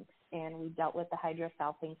hydrosalpinx, and we dealt with the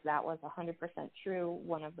hydrosalpinx. That was 100% true,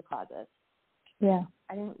 one of the causes. Yeah.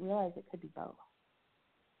 I didn't realize it could be both.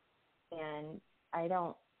 And I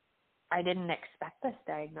didn't expect this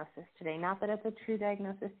diagnosis today. Not that it's a true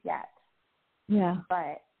diagnosis yet. Yeah.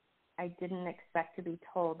 But I didn't expect to be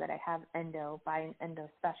told that I have endo by an endo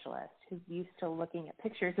specialist who's used to looking at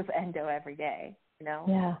pictures of endo every day,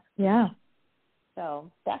 Yeah, yeah.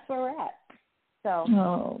 So that's where we're at. So.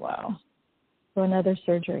 Oh, wow. So another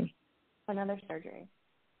surgery.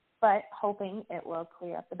 But hoping it will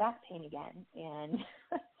clear up the back pain again, and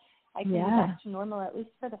I can go back to normal at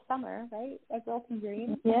least for the summer, right? A girl can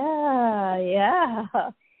dream. Yeah.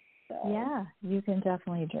 So. Yeah, you can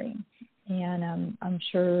definitely dream. And I'm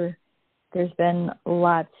sure there's been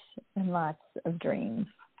lots and lots of dreams,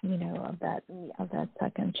 of that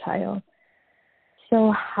second child.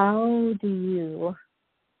 So how do you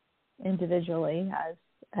individually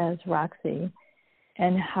as Roxy,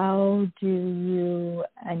 and how do you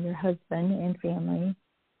and your husband and family,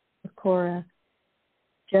 Cora,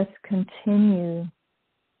 just continue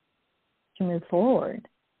to move forward?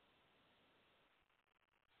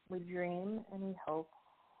 We dream and we hope.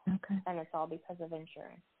 Okay. And it's all because of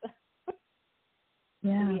insurance.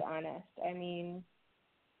 Yeah. To be honest. I mean,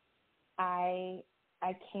 I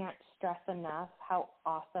can't stress enough how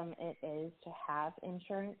awesome it is to have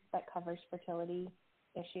insurance that covers fertility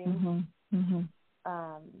issues.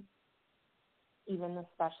 Even the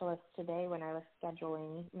specialist today, when I was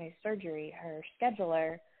scheduling my surgery, her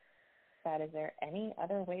scheduler said, is there any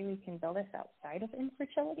other way we can bill this outside of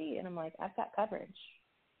infertility? And I'm like, I've got coverage,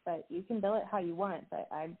 but you can bill it how you want, but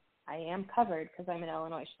I am covered because I'm in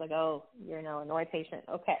Illinois. She's like, oh, you're an Illinois patient.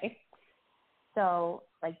 Okay. So,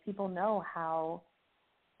 people know how,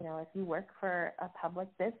 if you work for a public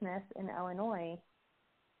business in Illinois,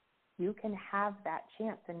 you can have that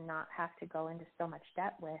chance and not have to go into so much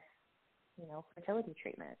debt with, fertility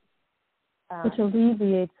treatment. Which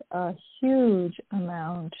alleviates a huge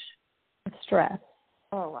amount of stress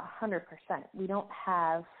Oh, 100%. We don't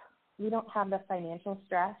have the financial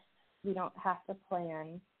stress. We don't have to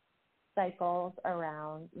plan cycles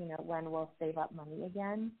around, when we'll save up money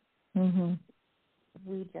again. Mhm.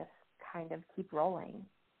 We just kind of keep rolling.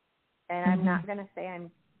 And I'm not going to say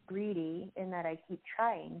I'm greedy in that I keep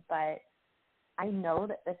trying, but I know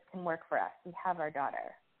that this can work for us. We have our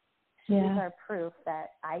daughter. She's our proof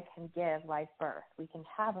that I can give live birth. We can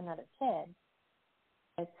have another kid.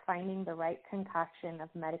 It's finding the right concoction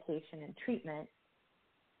of medication and treatment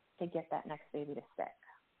to get that next baby to stick.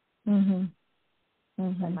 And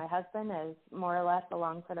my husband is more or less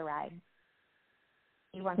along for the ride.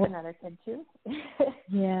 He wants another kid too.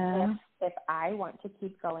 Yeah. If I want to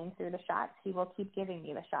keep going through the shots, he will keep giving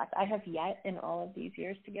me the shots. I have yet in all of these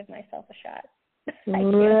years to give myself a shot. I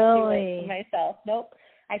can't do it to myself. Nope.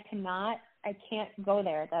 I can't go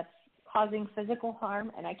there. That's causing physical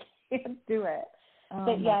harm, and I can't do it. Oh,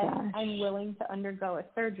 but yet, gosh. I'm willing to undergo a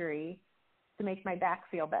surgery to make my back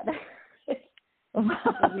feel better. It's a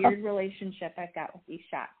weird relationship I've got with these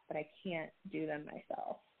shots, but I can't do them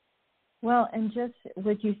myself. Well, and just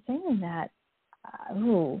with you saying that,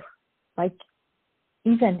 like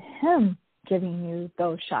even him giving you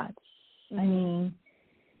those shots, I mean,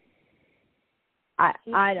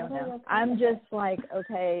 I don't know. Okay, I'm just like,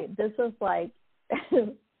 okay, this is like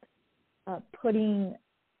putting,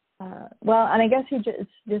 well, and I guess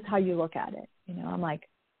it's just how you look at it. I'm like,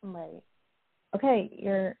 right. Okay,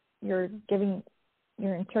 you're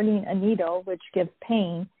inserting a needle, which gives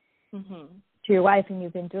pain to your wife, and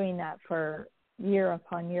you've been doing that for year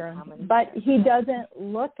upon year. But he doesn't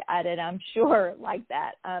look at it, I'm sure, like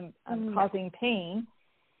that. I'm causing pain.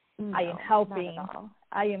 No, I am helping. Not at all.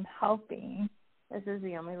 I am helping. This is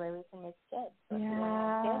the only way we can make kids. So yeah. If you want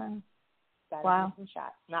to have kids, gotta wow. do some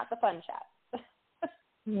shots, not the fun shots.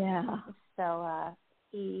 Yeah. So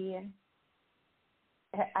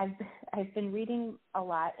I've been reading a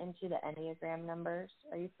lot into the Enneagram numbers.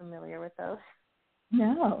 Are you familiar with those?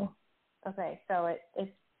 No. Okay, so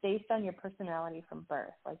it's based on your personality from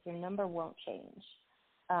birth. Like your number won't change.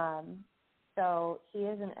 So he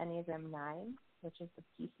is an Enneagram 9, which is the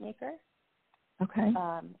peacemaker. Okay.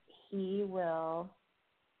 He will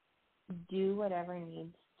do whatever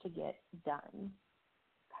needs to get done,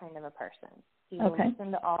 kind of a person. He will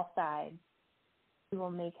listen to all sides. He will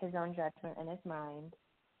make his own judgment in his mind,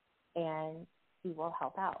 and he will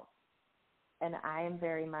help out. And I am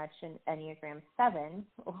very much an Enneagram 7,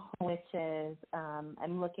 which is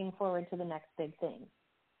I'm looking forward to the next big thing.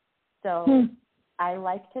 So I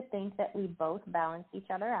like to think that we both balance each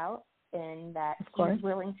other out, in that he's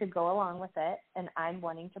willing to go along with it, and I'm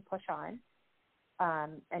wanting to push on,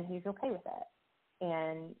 and he's okay with it,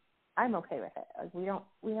 and I'm okay with it. Like we don't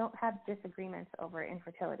have disagreements over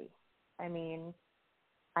infertility. I mean,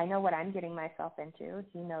 I know what I'm getting myself into.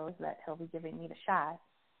 He knows that he'll be giving me the shot,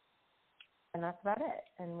 and that's about it.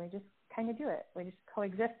 And we just kind of do it. We just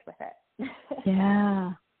coexist with it.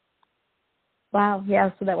 Yeah. Wow.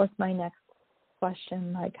 Yeah. So that was my next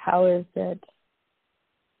question. Like, has it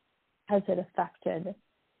affected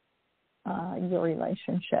your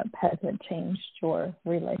relationship? Has it changed your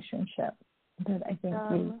relationship? But I think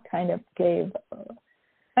you kind of gave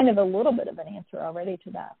kind of a little bit of an answer already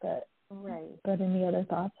to that. But But any other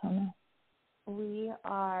thoughts on that? We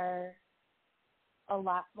are a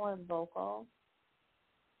lot more vocal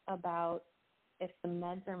about if the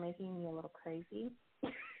meds are making me a little crazy.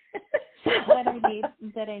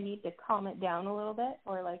 that I need to calm it down a little bit,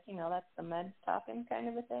 or that's the meds talking kind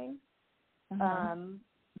of a thing.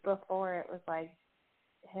 Before it was like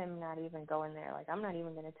him not even going there. Like, I'm not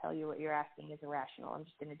even going to tell you what you're asking is irrational. I'm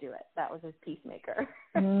just going to do it. That was his peacemaker.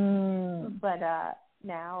 But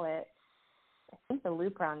now I think the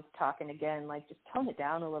Lupron's talking again, like, just tone it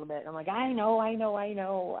down a little bit. And I'm like, I know, I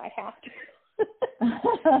have to.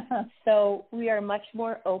 So we are much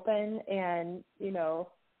more open and,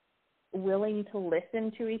 willing to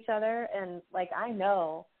listen to each other. And,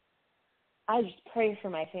 I just pray for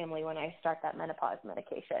my family when I start that menopause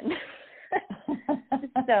medication.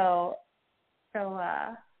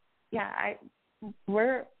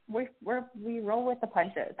 We roll with the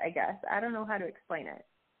punches, I guess. I don't know how to explain it.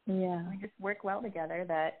 Yeah. We just work well together.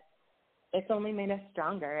 That it's only made us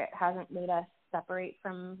stronger. It hasn't made us separate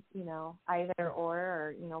from, either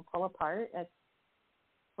or pull apart.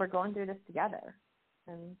 We're going through this together.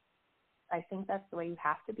 And I think that's the way you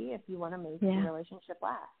have to be if you want to make your relationship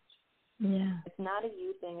last. Yeah. It's not a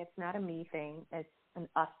you thing. It's not a me thing. It's an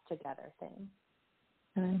us together thing.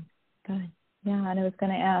 Good. Yeah, and I was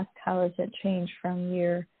going to ask, how has it changed from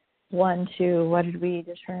year 1 to, what did we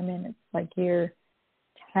determine? It's like year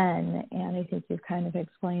 10, and I think you've kind of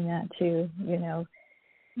explained that too.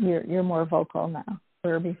 you're more vocal now,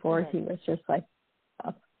 where before he was just like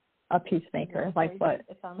a peacemaker, like what,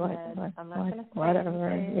 I'm not going to whatever,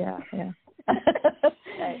 anything. yeah.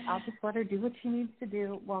 Right. I'll just let her do what she needs to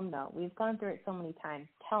do. Well, no, we've gone through it so many times.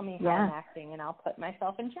 Tell me how I'm acting, and I'll put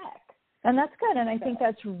myself in check. And that's good. And I think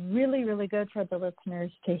that's really, really good for the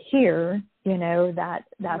listeners to hear,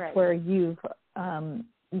 that's where you've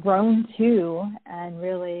grown to. And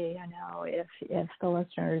really, if the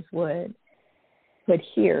listeners would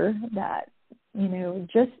hear that,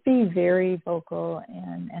 just be very vocal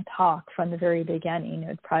and talk from the very beginning,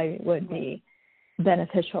 it probably would be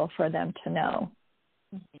beneficial for them to know.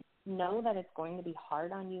 Know that it's going to be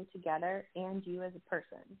hard on you together and you as a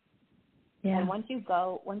person. Yeah. And once you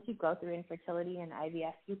go through infertility and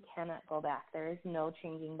IVF, you cannot go back. There is no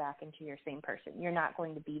changing back into your same person. You're not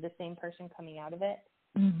going to be the same person coming out of it,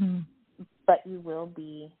 but you will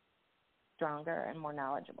be stronger and more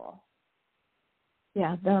knowledgeable.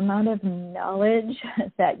 Yeah, the amount of knowledge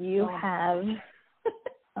that you have.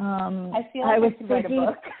 I feel like I could write a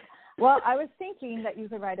book. Well, I was thinking that you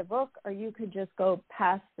could write a book, or you could just go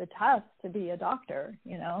pass the test to be a doctor,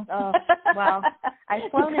 Oh, well, I've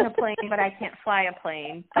flown in a plane, but I can't fly a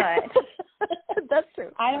plane. But that's true.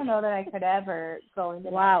 I don't know that I could ever go into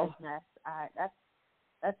that business.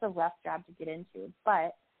 That's a rough job to get into.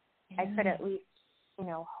 But I could at least,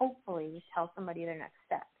 hopefully tell somebody their next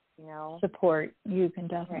step. Support. You can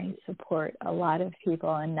definitely support a lot of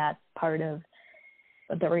people, and that's part of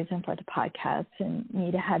the reason for the podcast and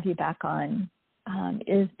me to have you back on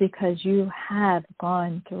is because you have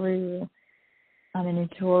gone through and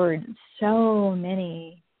endured so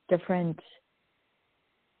many different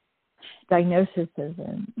diagnoses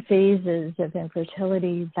and phases of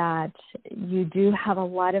infertility that you do have a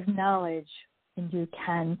lot of knowledge, and you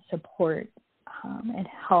can support and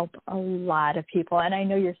help a lot of people. And I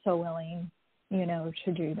know you're so willing,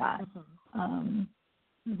 to do that,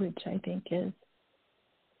 which I think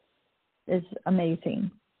is amazing,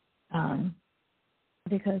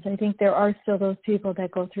 because I think there are still those people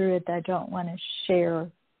that go through it that don't want to share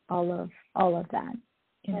all of that.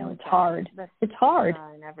 It's hard. It's hard.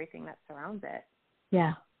 And everything that surrounds it.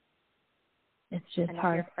 Yeah. It's just and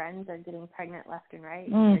hard. If your friends are getting pregnant left and right,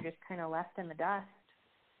 you're just kind of left in the dust,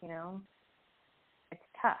 It's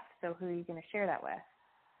tough. So who are you going to share that with?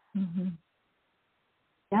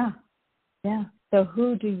 Yeah. Yeah. So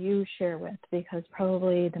who do you share with? Because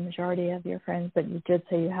probably the majority of your friends, but you did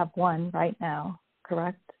say you have one right now,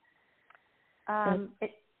 correct? I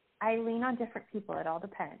lean on different people. It all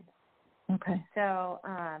depends. Okay. So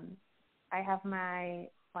I have my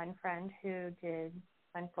one friend who did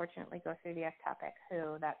unfortunately go through the ectopic,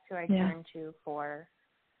 that's who I turn to for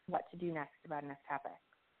what to do next about an ectopic.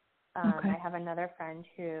 I have another friend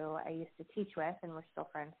who I used to teach with, and we're still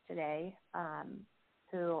friends today,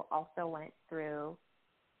 who also went through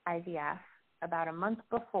IVF about a month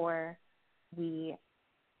before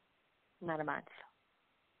not a month,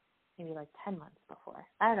 maybe like 10 months before.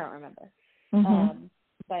 I don't remember.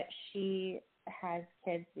 But she has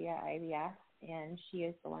kids via IVF, and she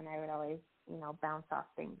is the one I would always, bounce off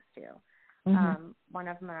things to. One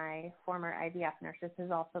of my former IVF nurses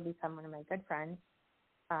has also become one of my good friends.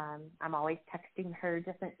 I'm always texting her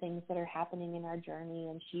different things that are happening in our journey,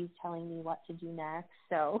 and she's telling me what to do next.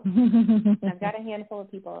 So I've got a handful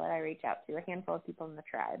of people that I reach out to, a handful of people in the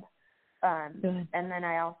tribe. And then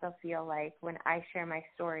I also feel like when I share my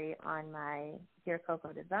story on my Dear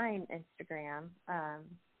Coco Design Instagram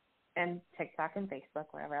and TikTok and Facebook,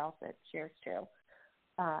 wherever else it shares to,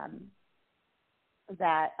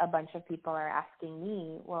 that a bunch of people are asking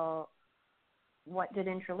me, well, what did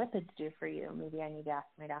intralipids do for you? Maybe I need to ask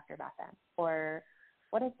my doctor about that. Or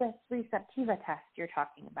what is this Receptiva test you're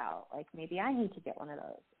talking about? Like, maybe I need to get one of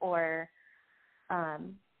those. Or,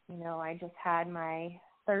 I just had my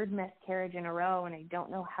third miscarriage in a row, and I don't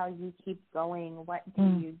know how you keep going. What do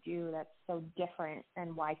you do that's so different,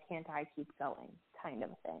 and why can't I keep going, kind of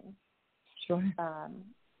thing. Sure.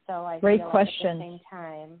 So I Great feel question. Like at the same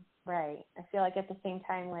time, right, I feel like at the same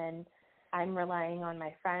time when I'm relying on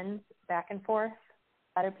my friends back and forth,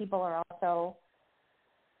 other people are also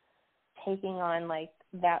taking on, like,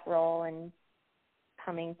 that role and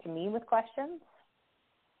coming to me with questions.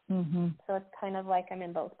 So it's kind of like I'm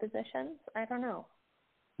in both positions. I don't know.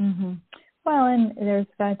 Well, and there's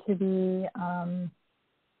got to be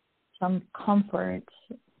some comfort.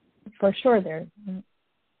 For sure,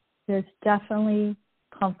 there's definitely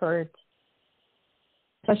comfort,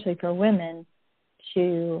 especially for women,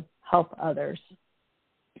 to help others.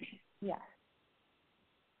 Yes.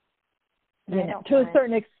 To a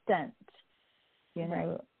certain extent.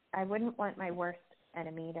 Right. I wouldn't want my worst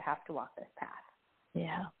enemy to have to walk this path.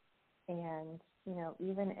 Yeah. And, you know,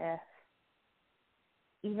 even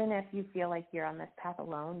if you feel like you're on this path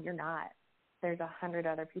alone, you're not. There's 100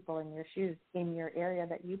 other people in your shoes in your area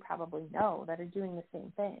that you probably know that are doing the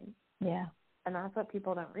same thing. Yeah. And that's what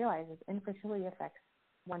people don't realize is infertility affects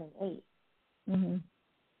 1 in 8. Mm-hmm.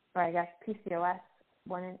 Or I guess PCOS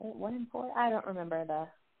 1 in 8, 1 in 4. I don't remember the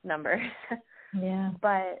numbers. Yeah.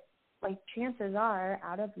 But like chances are,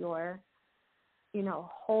 out of your, you know,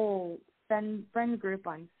 whole friend group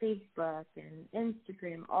on Facebook and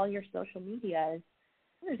Instagram, all your social medias,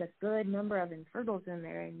 there's a good number of infertiles in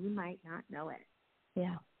there, and you might not know it.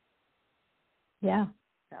 Yeah. Yeah.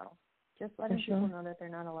 So just letting people know that they're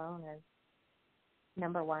not alone is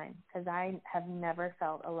number one, because I have never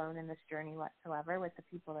felt alone in this journey whatsoever with the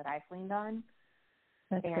people that I've leaned on.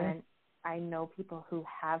 That's and good. I know people who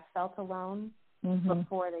have felt alone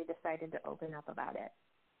before they decided to open up about it.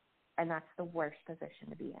 And that's the worst position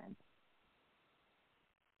to be in.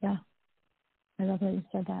 Yeah. I love that you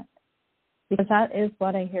said that. Because that is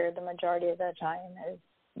what I hear the majority of the time is,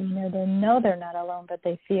 you know, they know they're not alone, but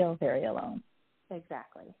they feel very alone.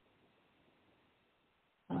 Exactly.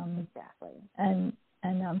 Exactly. And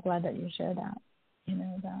I'm glad that you share that, you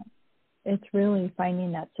know, that it's really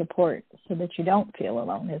finding that support so that you don't feel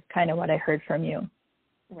alone is kind of what I heard from you.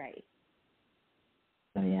 Right.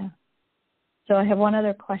 So, yeah. So I have one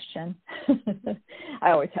other question.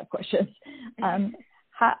 I always have questions.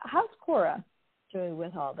 How's Cora doing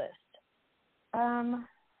with all this?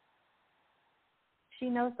 She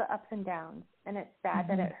knows the ups and downs, and it's sad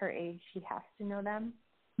that at her age she has to know them.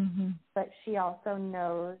 But she also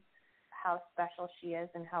knows how special she is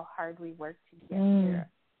and how hard we work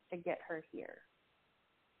to get her here.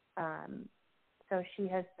 So she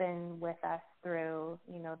has been with us through,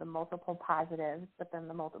 you know, the multiple positives, but then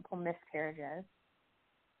the multiple miscarriages.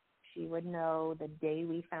 She would know the day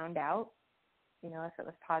we found out, you know, if it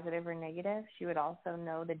was positive or negative. She would also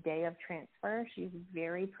know the day of transfer. She's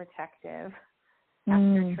very protective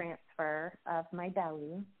after transfer of my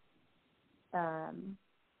belly.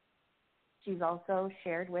 She's also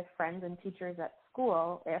shared with friends and teachers at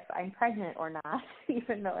school if I'm pregnant or not,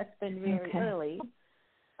 even though it's been very early.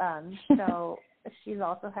 So she's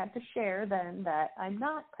also had to share then that I'm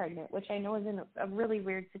not pregnant, which I know is in a really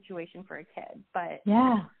weird situation for a kid. But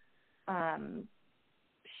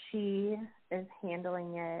she is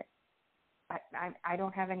handling it. I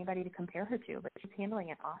don't have anybody to compare her to, but she's handling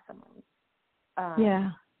it awesomely.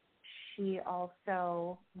 She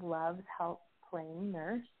also loves help playing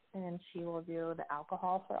nurse, and she will do the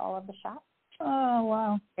alcohol for all of the shots. Oh,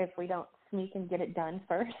 wow. If we don't sneak and get it done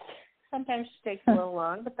first. Sometimes she takes a little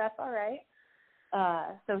long, but that's all right.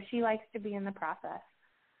 So she likes to be in the process,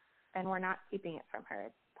 and we're not keeping it from her.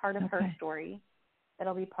 It's part of her story.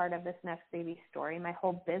 It'll be part of this next baby story. My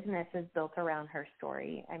whole business is built around her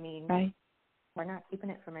story. I mean, we're not keeping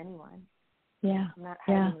it from anyone. Yeah. I'm not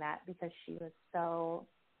hiding that because she was so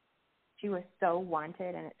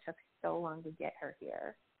wanted, and it took so long to get her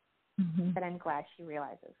here. But I'm glad she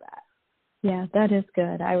realizes that. Yeah, that is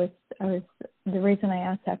good. I was the reason I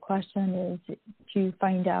asked that question is to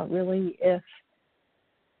find out really if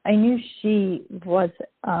I knew she was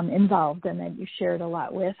involved and that you shared a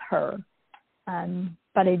lot with her,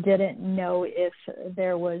 but I didn't know if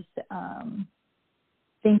there was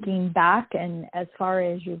thinking back and as far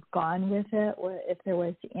as you've gone with it, or if there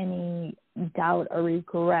was any doubt or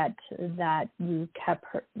regret that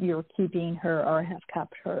you're keeping her or have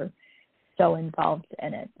kept her so involved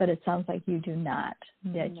in it. But it sounds like you do not.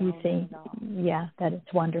 That you think, that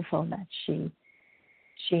it's wonderful that she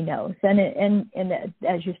knows. And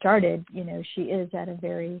as you started, you know, she is at a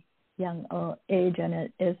very young age, and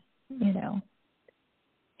it is, you know,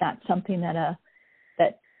 not something that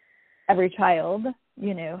every child,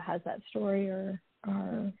 you know, has that story or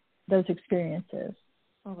those experiences.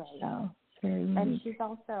 Right. So it's very unique. And she's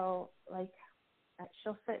also like,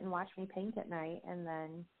 she'll sit and watch me paint at night, and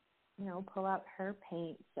then, you know, pull out her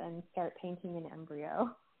paints and start painting an embryo.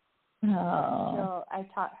 Oh, I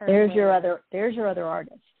taught her. There's your other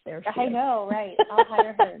artist. I know, right? I'll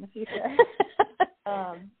hire her in the future.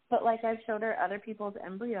 But like I've showed her other people's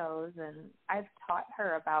embryos, and I've taught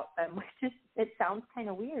her about them, which is, it sounds kind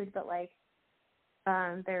of weird, but like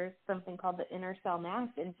there's something called the inner cell mass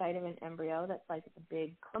inside of an embryo that's like a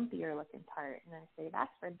big clumpier looking part, and I say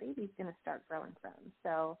that's where the baby's going to start growing from.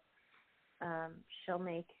 So she'll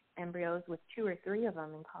make embryos with 2 or 3 of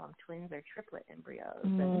them and call them twins or triplet embryos.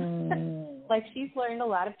 And like she's learned a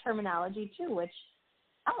lot of terminology too, which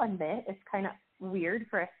I'll admit is kind of weird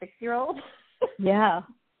for a 6-year-old. Yeah.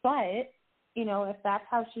 But, you know, if that's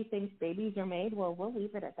how she thinks babies are made, well, we'll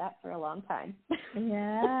leave it at that for a long time.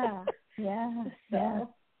 Yeah. Yeah. So, yeah.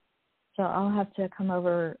 So I'll have to come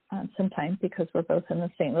over sometime because we're both in the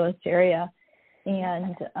St. Louis area,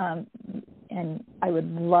 and I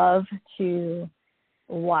would love to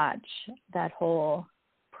watch that whole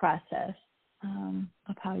process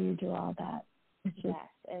of how you do all that. It's just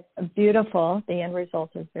it's beautiful. The end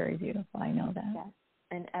result is very beautiful. I know that. Yes,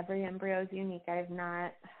 and every embryo is unique.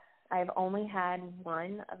 I've only had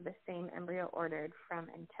one of the same embryo ordered from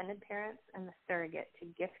intended parents and the surrogate to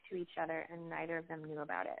gift to each other, and neither of them knew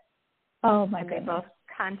about it. Oh, my goodness. And they both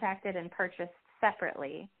contacted and purchased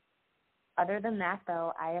separately. Other than that,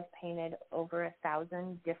 though, I have painted over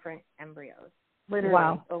 1,000 different embryos.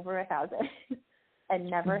 Literally over 1,000. And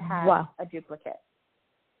never had a duplicate.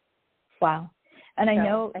 Wow. And I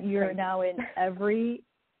know you're now in every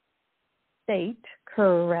state,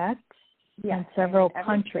 correct? Yes. In several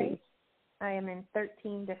countries. I am in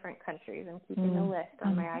 13 different countries. I'm keeping a list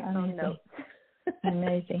on my iPhone notes.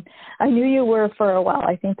 Amazing. I knew you were for a while.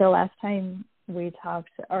 I think the last time we talked,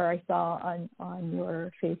 or I saw on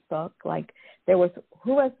your Facebook, like there was,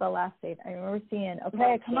 who was the last state? I remember seeing,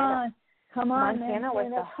 come on. Montana was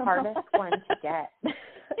the hardest one to get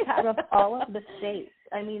out of all of the states.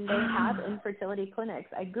 I mean, they have infertility clinics.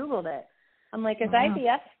 I Googled it. I'm like, is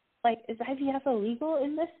IVF illegal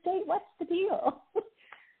in this state? What's the deal?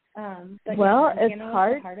 But it's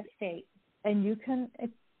hard. The hardest state. And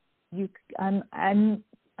I'm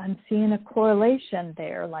seeing a correlation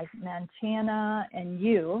there, like Montana and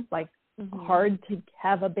you, like hard to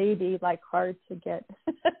have a baby, like hard to get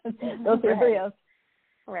those embryos.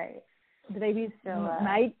 Right. The babies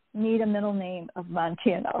might need a middle name of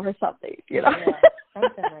Montana or something, Yeah,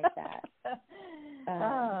 something like that.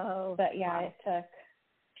 But it took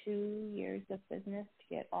 2 years of business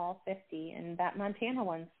to get all 50, and that Montana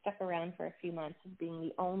one stuck around for a few months as being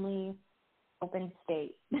the only open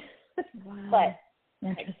state. But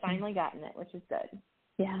I've finally gotten it, which is good.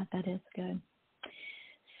 Yeah, that is good.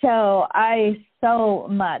 So I so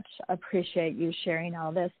much appreciate you sharing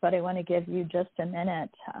all this, but I want to give you just a minute.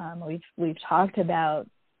 We've talked about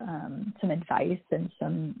some advice and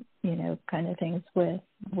some, kind of things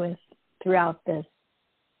with throughout this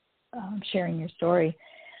sharing your story.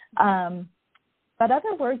 But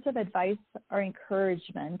other words of advice or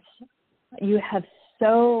encouragement. You have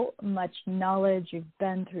so much knowledge. You've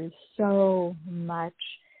been through so much.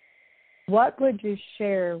 What would you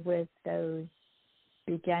share with those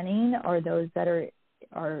beginning or those that are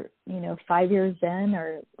 5 years in,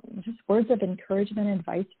 or just words of encouragement and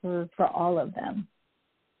advice for all of them?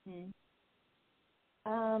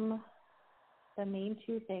 The main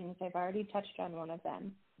two things, I've already touched on one of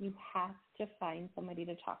them. You have to find somebody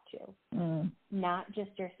to talk to, not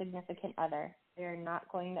just your significant other. They're not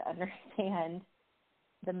going to understand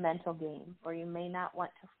the mental game, or you may not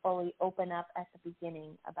want to fully open up at the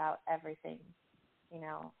beginning about everything.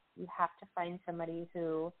 You have to find somebody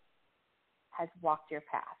who has walked your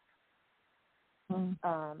path,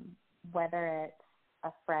 whether it's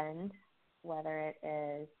a friend, whether it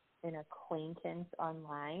is an acquaintance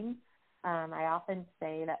online. I often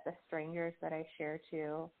say that the strangers that I share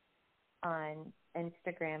to on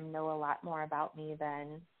Instagram know a lot more about me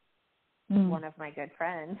than one of my good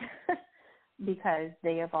friends because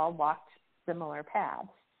they have all walked similar paths.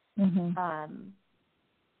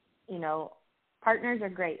 Partners are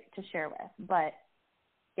great to share with, but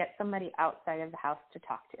get somebody outside of the house to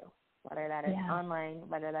talk to, whether that is online,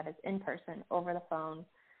 whether that is in person, over the phone,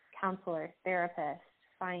 counselor, therapist.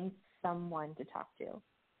 Find someone to talk to.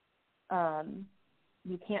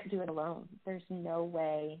 You can't do it alone. There's no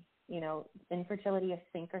way, infertility is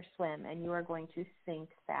sink or swim, and you are going to sink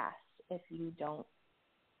fast if you don't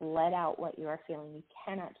let out what you are feeling. You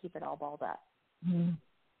cannot keep it all balled up.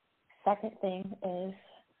 Second thing is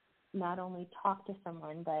not only talk to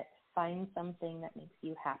someone, but find something that makes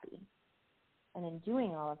you happy. And in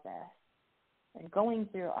doing all of this and going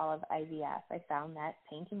through all of IVF, I found that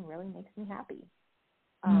painting really makes me happy.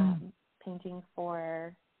 Painting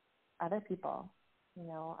for other people,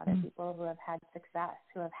 other people who have had success,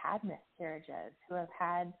 who have had miscarriages, who have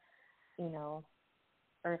had,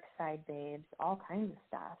 earthside babes, all kinds of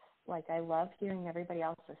stuff. Like, I love hearing everybody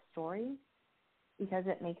else's stories because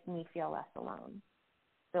it makes me feel less alone.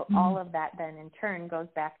 So all of that then in turn goes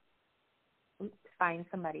back to find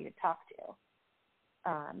somebody to talk to.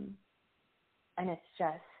 And it's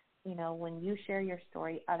just, when you share your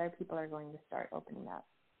story, other people are going to start opening up.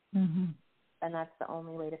 And that's the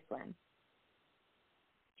only way to swim.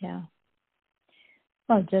 Yeah.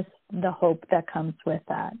 Well, just the hope that comes with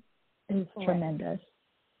that is tremendous.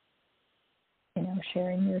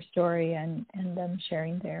 Sharing your story and them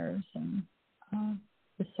sharing theirs. And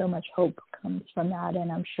just so much hope comes from that.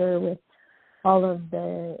 And I'm sure with all of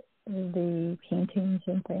the paintings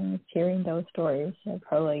and things, hearing those stories have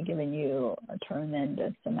probably given you a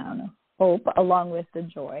tremendous amount of hope, along with the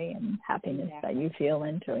joy and happiness that you feel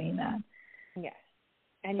in doing that. Yes.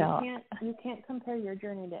 And so, you can't compare your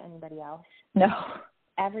journey to anybody else. No.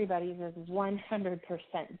 Everybody's is 100%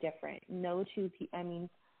 different.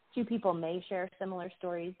 Two people may share similar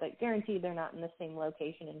stories, but guaranteed they're not in the same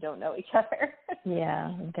location and don't know each other.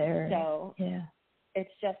 Yeah,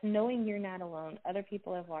 It's just knowing you're not alone. Other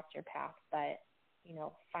people have walked your path, but,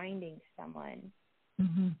 finding someone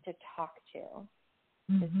to talk to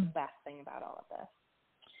is the best thing about all of this.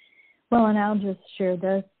 Well, and I'll just share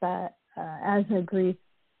this, that as a grief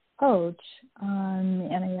coach,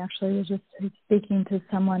 and I actually was just speaking to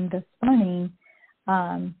someone this morning,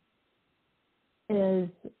 is,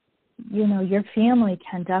 your family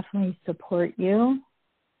can definitely support you,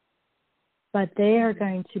 but they are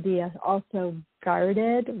going to be also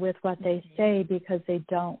guarded with what they say because they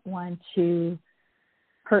don't want to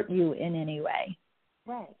hurt you in any way.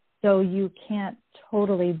 Right. So they can't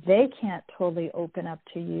totally open up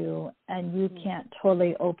to you, and you can't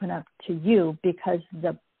totally open up to you because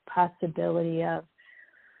the possibility of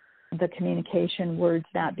the communication words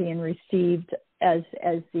not being received as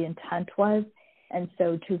the intent was. And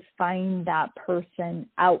so to find that person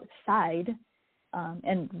outside,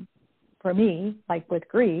 and for me, like with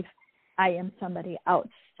grief, I am somebody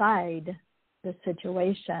outside the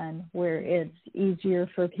situation where it's easier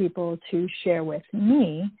for people to share with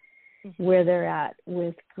me where they're at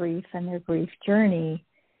with grief and their grief journey,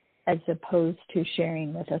 as opposed to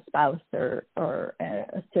sharing with a spouse or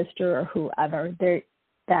a sister or whoever.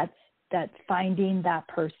 That's finding that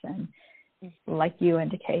person, like you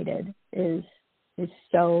indicated, is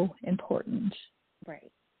so important.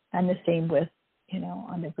 Right. And the same with,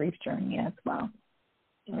 on the grief journey as well.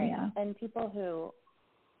 Right. Yeah. And people who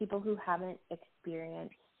haven't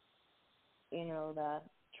experienced, the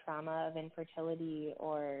trauma of infertility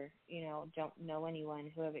or, don't know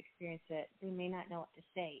anyone who have experienced it, they may not know what to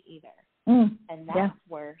say either. And that's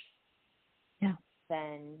worse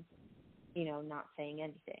than, not saying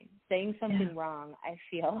anything. Saying something wrong, I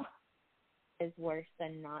feel, is worse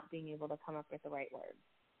than not being able to come up with the right words.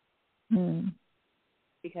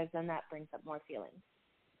 Because then that brings up more feelings.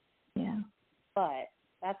 Yeah. But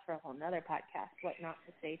that's for a whole nother podcast, what not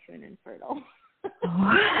to say to an infertile.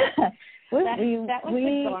 That one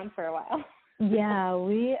could go on for a while. Yeah,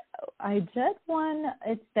 I did one,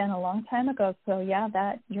 it's been a long time ago, so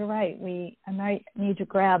that, you're right. I might need to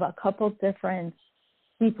grab a couple different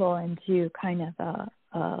people and do kind of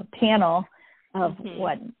a panel of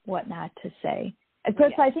what not to say. Of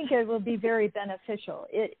course, I think it will be very beneficial.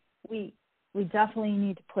 We definitely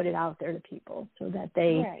need to put it out there to people so that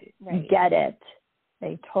they get it.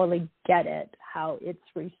 They totally get it, how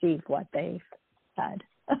it's received what they've said.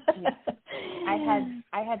 Yes.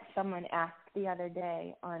 I had someone ask the other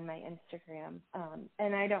day on my Instagram,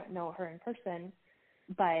 and I don't know her in person,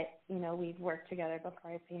 but, we've worked together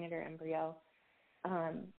before. I painted her embryo.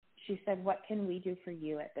 She said, "What can we do for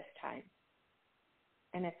you at this time?"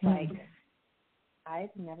 And it's like,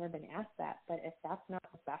 I've never been asked that, but if that's not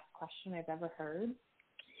the best question I've ever heard,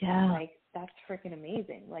 that's freaking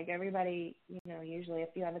amazing. Like everybody, usually if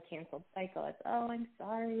you have a canceled cycle, it's, "Oh, I'm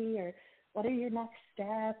sorry," or "What are your next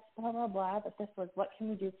steps?" Blah, blah, blah. But this was, "What can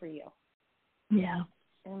we do for you?" Yeah.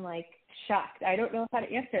 I'm shocked. I don't know how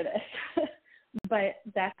to answer this, but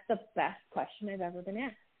that's the best question I've ever been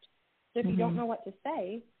asked. So if you don't know what to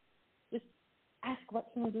say, just ask,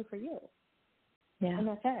 "What can we do for you?" Yeah. And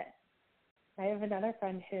that's it. I have another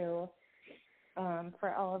friend who,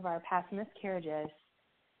 for all of our past miscarriages,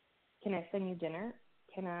 "Can I send you dinner?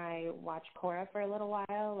 Can I watch Cora for a little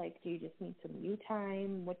while? Do you just need some you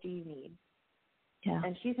time? What do you need?" Yeah.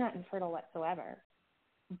 And she's not infertile whatsoever,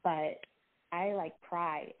 but I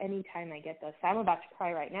cry anytime I get this. I'm about to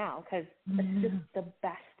cry right now because it's just the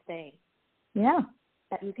best thing. Yeah.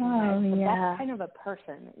 That you can have. The best kind of a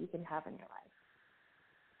person that you can have in your life.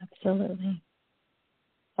 Absolutely.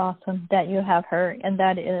 It's awesome that you have her. And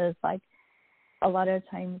that is a lot of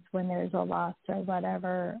times when there's a loss or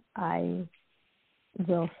whatever, I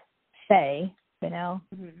will say,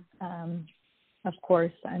 of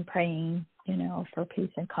course I'm praying, for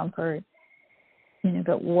peace and comfort,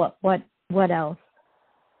 but what else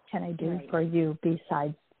can I do for you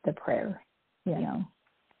besides the prayer,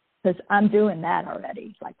 because I'm doing that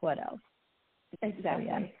already. What else? Exactly.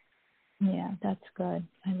 So, yeah, that's good.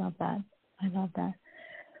 I love that.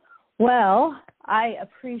 Well, I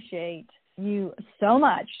appreciate you so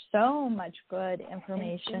much good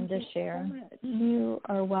information to share. So you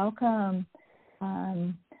are welcome.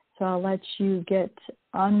 So I'll let you get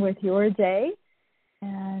on with your day,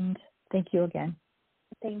 and thank you again.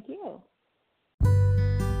 Thank you.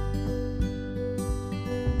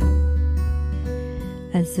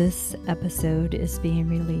 As this episode is being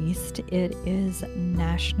released, it is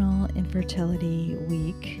National Infertility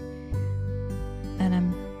Week,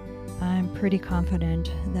 and I'm pretty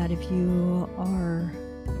confident that if you are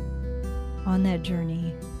on that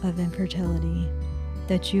journey of infertility,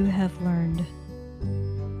 that you have learned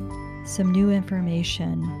some new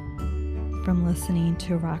information from listening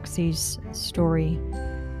to Roxy's story.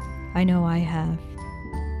 I know I have.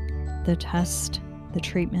 The test, the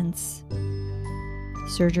treatments,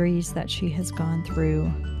 surgeries that she has gone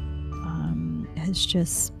through has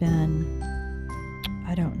just been,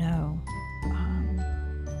 I don't know,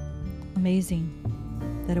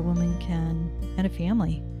 amazing that a woman can, and a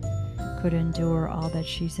family could endure all that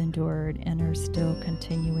she's endured and are still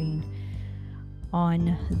continuing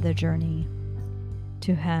on the journey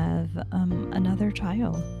to have another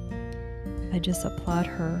child. I just applaud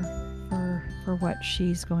her for what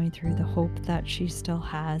she's going through, the hope that she still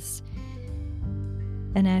has.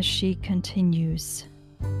 And as she continues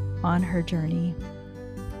on her journey,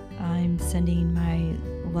 I'm sending my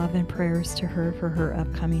love and prayers to her for her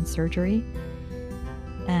upcoming surgery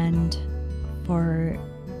and for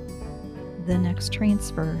the next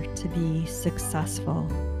transfer to be successful,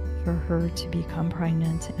 for her to become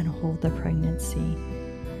pregnant and hold the pregnancy,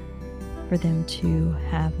 for them to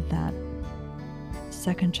have that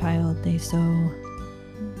second child they so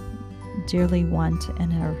dearly want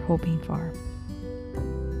and are hoping for.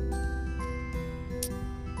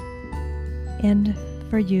 And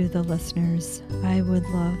for you, the listeners, I would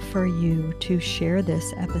love for you to share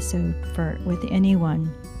this episode with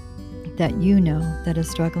anyone that you know that is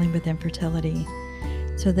struggling with infertility,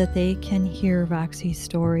 so that they can hear Roxy's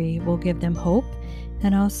story, will give them hope,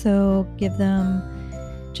 and also give them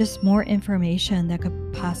just more information that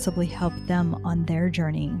could possibly help them on their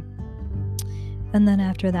journey. And then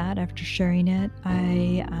after that, after sharing it,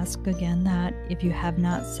 I ask again that if you have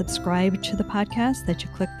not subscribed to the podcast, that you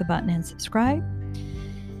click the button and subscribe.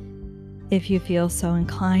 If you feel so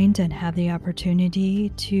inclined and have the opportunity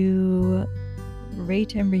to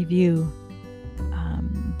rate and review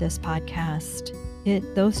this podcast,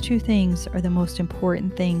 those two things are the most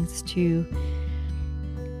important things to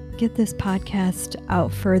get this podcast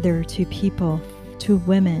out further to people, to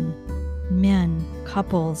women, men,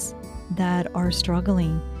 couples that are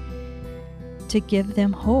struggling, to give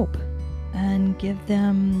them hope and give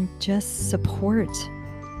them just support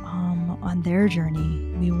on their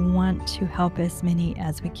journey. We want to help as many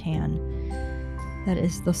as we can. That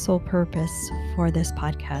is the sole purpose for this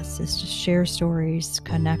podcast, is to share stories,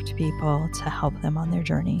 connect people, to help them on their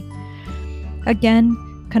journey.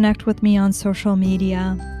 Again, connect with me on social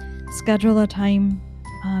media. Schedule a time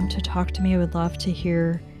to talk to me. I would love to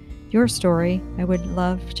hear your story. I would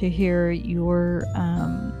love to hear your,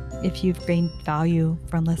 if you've gained value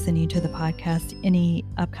from listening to the podcast, any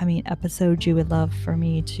upcoming episodes you would love for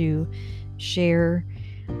me to share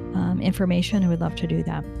information, I would love to do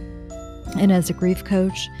that. And as a grief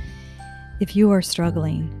coach, if you are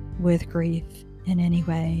struggling with grief in any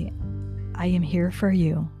way, I am here for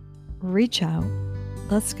you. Reach out.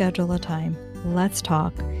 Let's schedule a time. Let's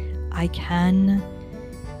talk. I can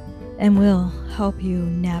and will help you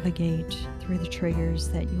navigate through the triggers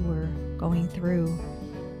that you were going through.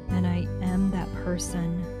 And I am that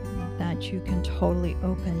person that you can totally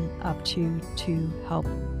open up to help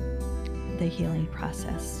the healing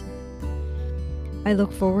process. I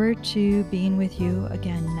look forward to being with you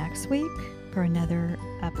again next week for another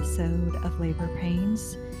episode of Labor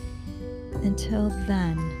Pains. Until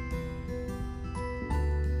then,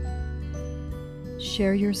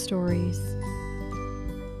 share your stories,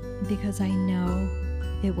 because I know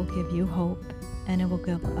it will give you hope and it will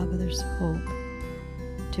give others hope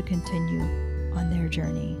to continue on their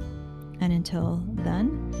journey. And until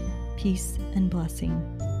then, peace and blessing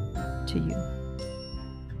to you.